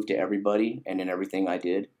prove to everybody and in everything I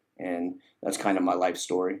did, and that's kind of my life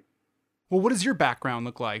story. Well, what does your background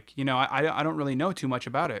look like? I don't really know too much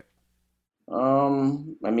about it.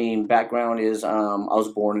 Background is, I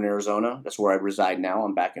was born in Arizona. That's where I reside now.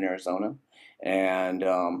 I'm back in Arizona, and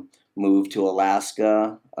moved to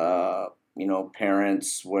Alaska.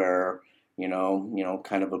 Parents were,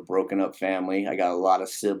 kind of a broken up family. I got a lot of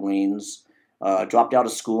siblings. Dropped out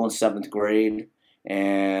of school in 7th grade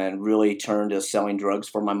and really turned to selling drugs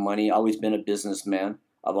for my money. Always been a businessman.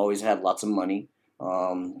 I've always had lots of money.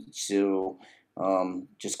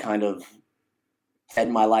 Just kind of fed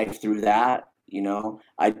my life through that.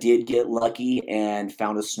 I did get lucky and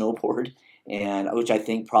found a snowboard, and which I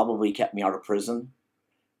think probably kept me out of prison.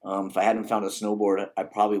 If I hadn't found a snowboard, I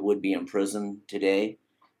probably would be in prison today.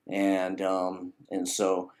 And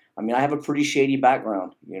so, I have a pretty shady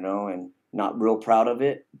background, and not real proud of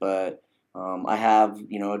it, but I have,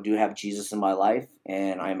 do have Jesus in my life,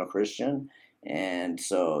 and I am a Christian. And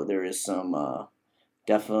so there is some,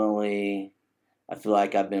 definitely, I feel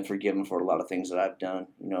like I've been forgiven for a lot of things that I've done,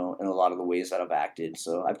 and a lot of the ways that I've acted.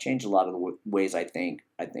 So I've changed a lot of the ways I think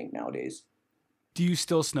nowadays. Do you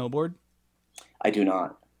still snowboard? I do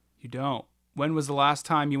not. You don't? When was the last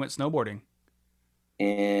time you went snowboarding?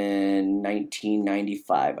 In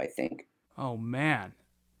 1995, I think. Oh, man.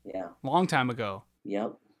 Yeah. Long time ago.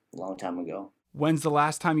 Yep. Long time ago. When's the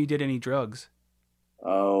last time you did any drugs?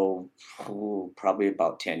 Oh, probably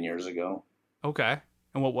about 10 years ago. Okay.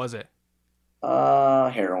 And what was it?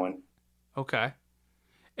 Heroin. Okay.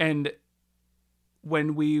 And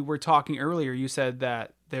when we were talking earlier, you said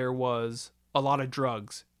that there was a lot of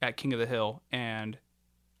drugs at King of the Hill, and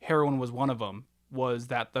heroin was one of them. Was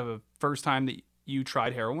that the first time that you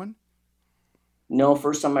tried heroin? No,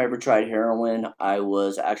 first time I ever tried heroin, I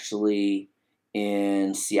was actually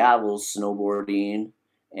in Seattle snowboarding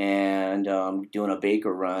and doing a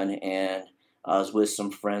Baker run, and I was with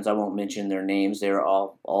some friends. I won't mention their names. They're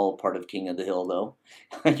all part of King of the Hill, though.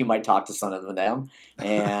 You might talk to some of them.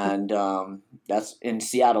 And that's in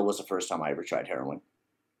Seattle was the first time I ever tried heroin.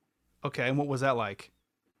 Okay, and what was that like?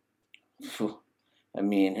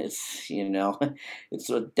 It's,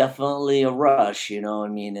 it's definitely a rush,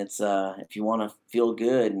 it's, if you want to feel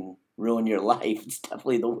good and ruin your life, it's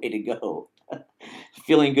definitely the way to go.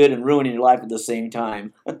 Feeling good and ruining your life at the same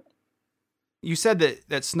time. You said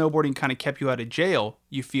that snowboarding kind of kept you out of jail,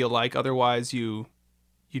 you feel like, otherwise you'd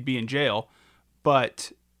be in jail.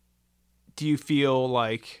 But do you feel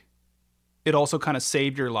like it also kind of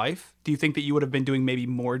saved your life? Do you think that you would have been doing maybe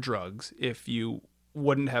more drugs if you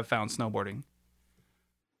wouldn't have found snowboarding?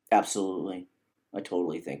 Absolutely. I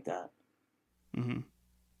totally think that. Mm-hmm.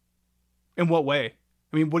 In what way?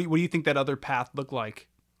 What do you think that other path looked like?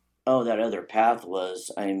 Oh, that other path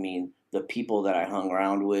was, the people that I hung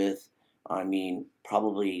around with,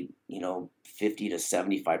 probably, 50 to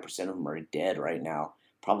 75% of them are dead right now.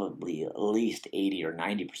 Probably at least 80 or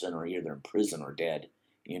 90% are either in prison or dead,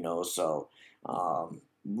 so,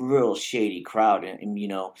 real shady crowd, and you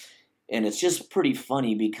know, and it's just pretty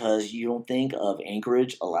funny because you don't think of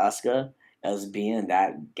Anchorage, Alaska as being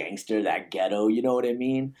that gangster, that ghetto, you know what I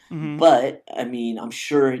mean? Mm-hmm. But I mean, I'm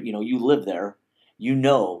sure, you know, you live there, you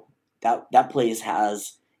know that place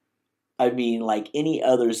has, I mean, like any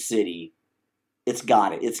other city, it's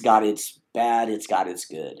got it. It's got its bad, it's got its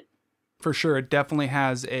good. For sure, it definitely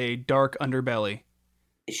has a dark underbelly.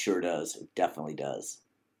 It sure does. It definitely does.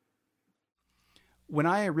 When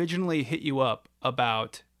I originally hit you up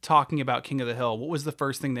about talking about King of the Hill, what was the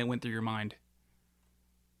first thing that went through your mind?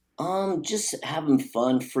 Just having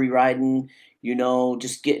fun, free riding, you know,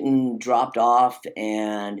 just getting dropped off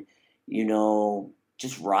and, you know,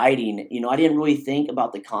 just riding. You know, I didn't really think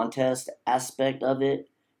about the contest aspect of it.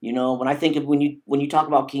 You know, when I think of when you talk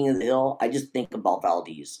about King of the Hill, I just think about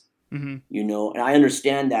Valdez. Mm-hmm. You know, and I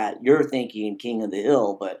understand that you're thinking King of the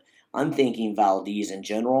Hill, but I'm thinking Valdez in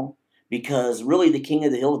general because really the King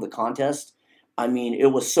of the Hill of the contest, I mean,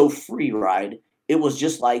 it was so free ride. It was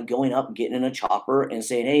just like going up, getting in a chopper and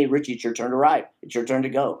saying, hey, Richie, it's your turn to ride. It's your turn to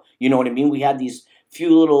go. You know what I mean? We had these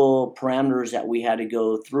few little parameters that we had to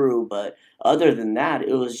go through, but other than that,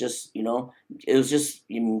 it was just, you know, it was just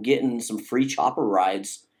getting some free chopper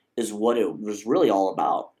rides is what it was really all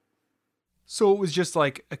about. So it was just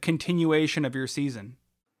like a continuation of your season.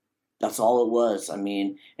 That's all it was. I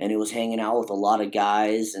mean, and it was hanging out with a lot of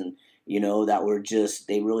guys and, you know, that were just,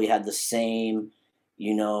 they really had the same,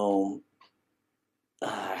 you know,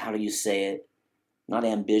 how do you say it? Not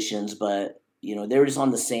ambitions, but, you know, they were just on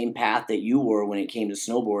the same path that you were when it came to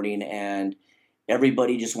snowboarding, and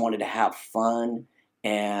everybody just wanted to have fun.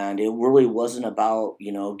 And it really wasn't about,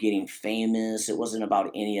 you know, getting famous. It wasn't about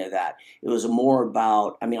any of that. It was more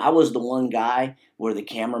about, I mean, I was the one guy where the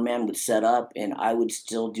cameraman would set up and I would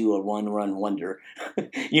still do a run wonder.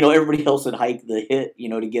 You know, everybody else would hike the hit, you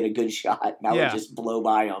know, to get a good shot. And I would just blow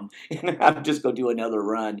by them and I would just go do another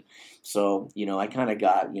run. So, you know, I kind of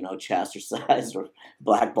got, you know, chastised or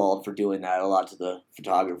blackballed for doing that a lot to the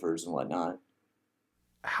photographers and whatnot.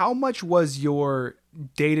 How much was your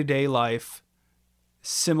day-to-day life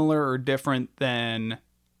similar or different than,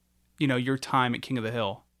 you know, your time at King of the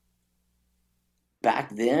Hill?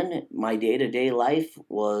 Back then, my day-to-day life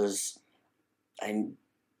was,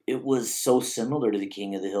 it was so similar to the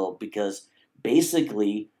King of the Hill because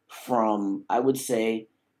basically from, I would say,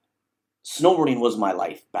 snowboarding was my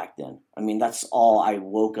life back then. I mean, that's all. I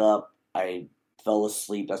woke up, I fell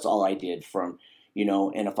asleep, that's all I did from, you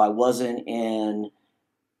know, and if I wasn't in,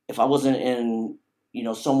 you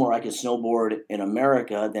know, somewhere I could snowboard in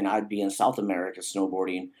America, then I'd be in South America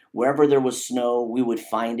snowboarding. Wherever there was snow, we would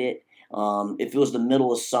find it. If it was the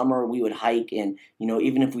middle of summer, we would hike, and, you know,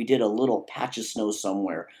 even if we did a little patch of snow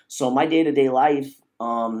somewhere. So my day-to-day life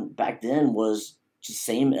back then was just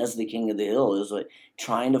same as the King of the Hill. It was like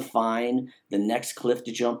trying to find the next cliff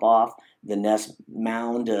to jump off, the next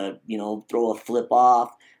mound to, you know, throw a flip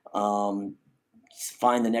off,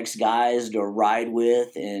 find the next guys to ride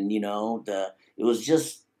with, and, you know, it was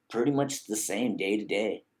just pretty much the same day to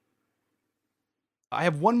day. I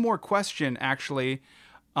have one more question, actually,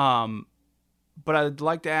 but I'd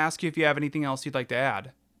like to ask you if you have anything else you'd like to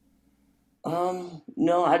add.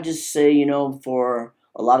 No, I'd just say, you know, for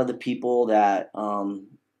a lot of the people that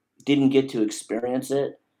didn't get to experience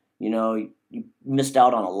it, you know, you missed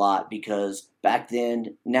out on a lot because back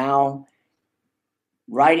then, now,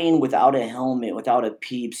 riding without a helmet, without a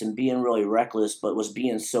peeps, and being really reckless, but was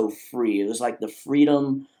being so free. It was like the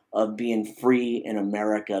freedom of being free in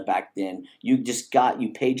America back then. You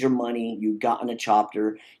paid your money, you got in a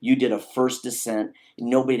chopper, you did a first descent.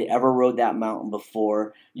 Nobody had ever rode that mountain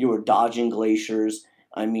before. You were dodging glaciers.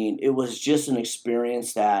 I mean, it was just an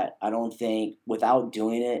experience that I don't think, without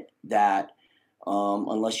doing it, that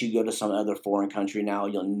unless you go to some other foreign country now,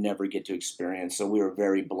 you'll never get to experience. So we were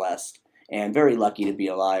very blessed and very lucky to be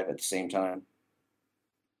alive at the same time.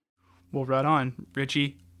 Well, right on,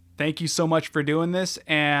 Richie. Thank you so much for doing this.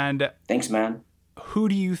 And thanks, man. Who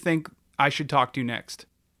do you think I should talk to next?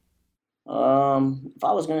 If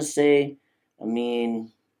I was going to say, I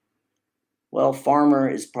mean, well, Farmer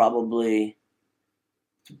is probably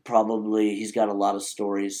he's got a lot of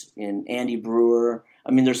stories. And Andy Brewer,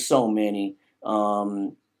 I mean, there's so many.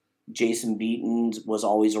 Jason Beaton was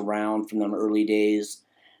always around from them early days.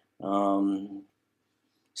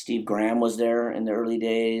 Steve Graham was there in the early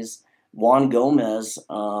days. Juan Gomez,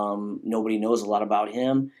 nobody knows a lot about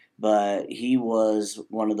him, but he was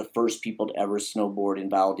one of the first people to ever snowboard in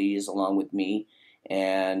Valdez along with me.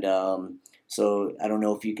 And so I don't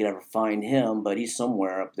know if you could ever find him, but he's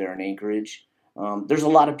somewhere up there in Anchorage. There's a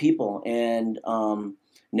lot of people. And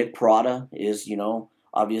Nick Prada is, you know,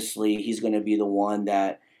 obviously he's going to be the one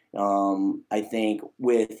that I think,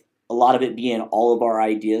 with a lot of it being all of our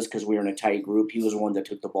ideas, because we were in a tight group, he was the one that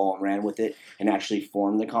took the ball and ran with it and actually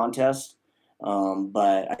formed the contest.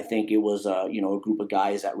 But I think it was a group of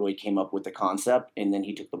guys that really came up with the concept, and then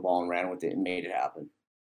he took the ball and ran with it and made it happen.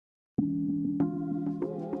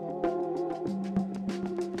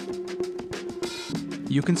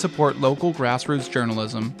 You can support local grassroots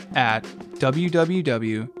journalism at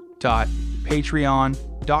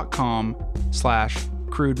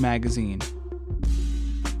www.patreon.com/Crude Magazine.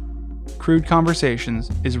 Crude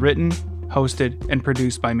Conversations is written, hosted, and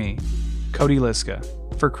produced by me, Cody Liska,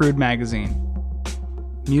 for Crude Magazine.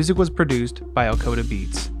 Music was produced by Alcoda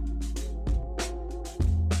Beats.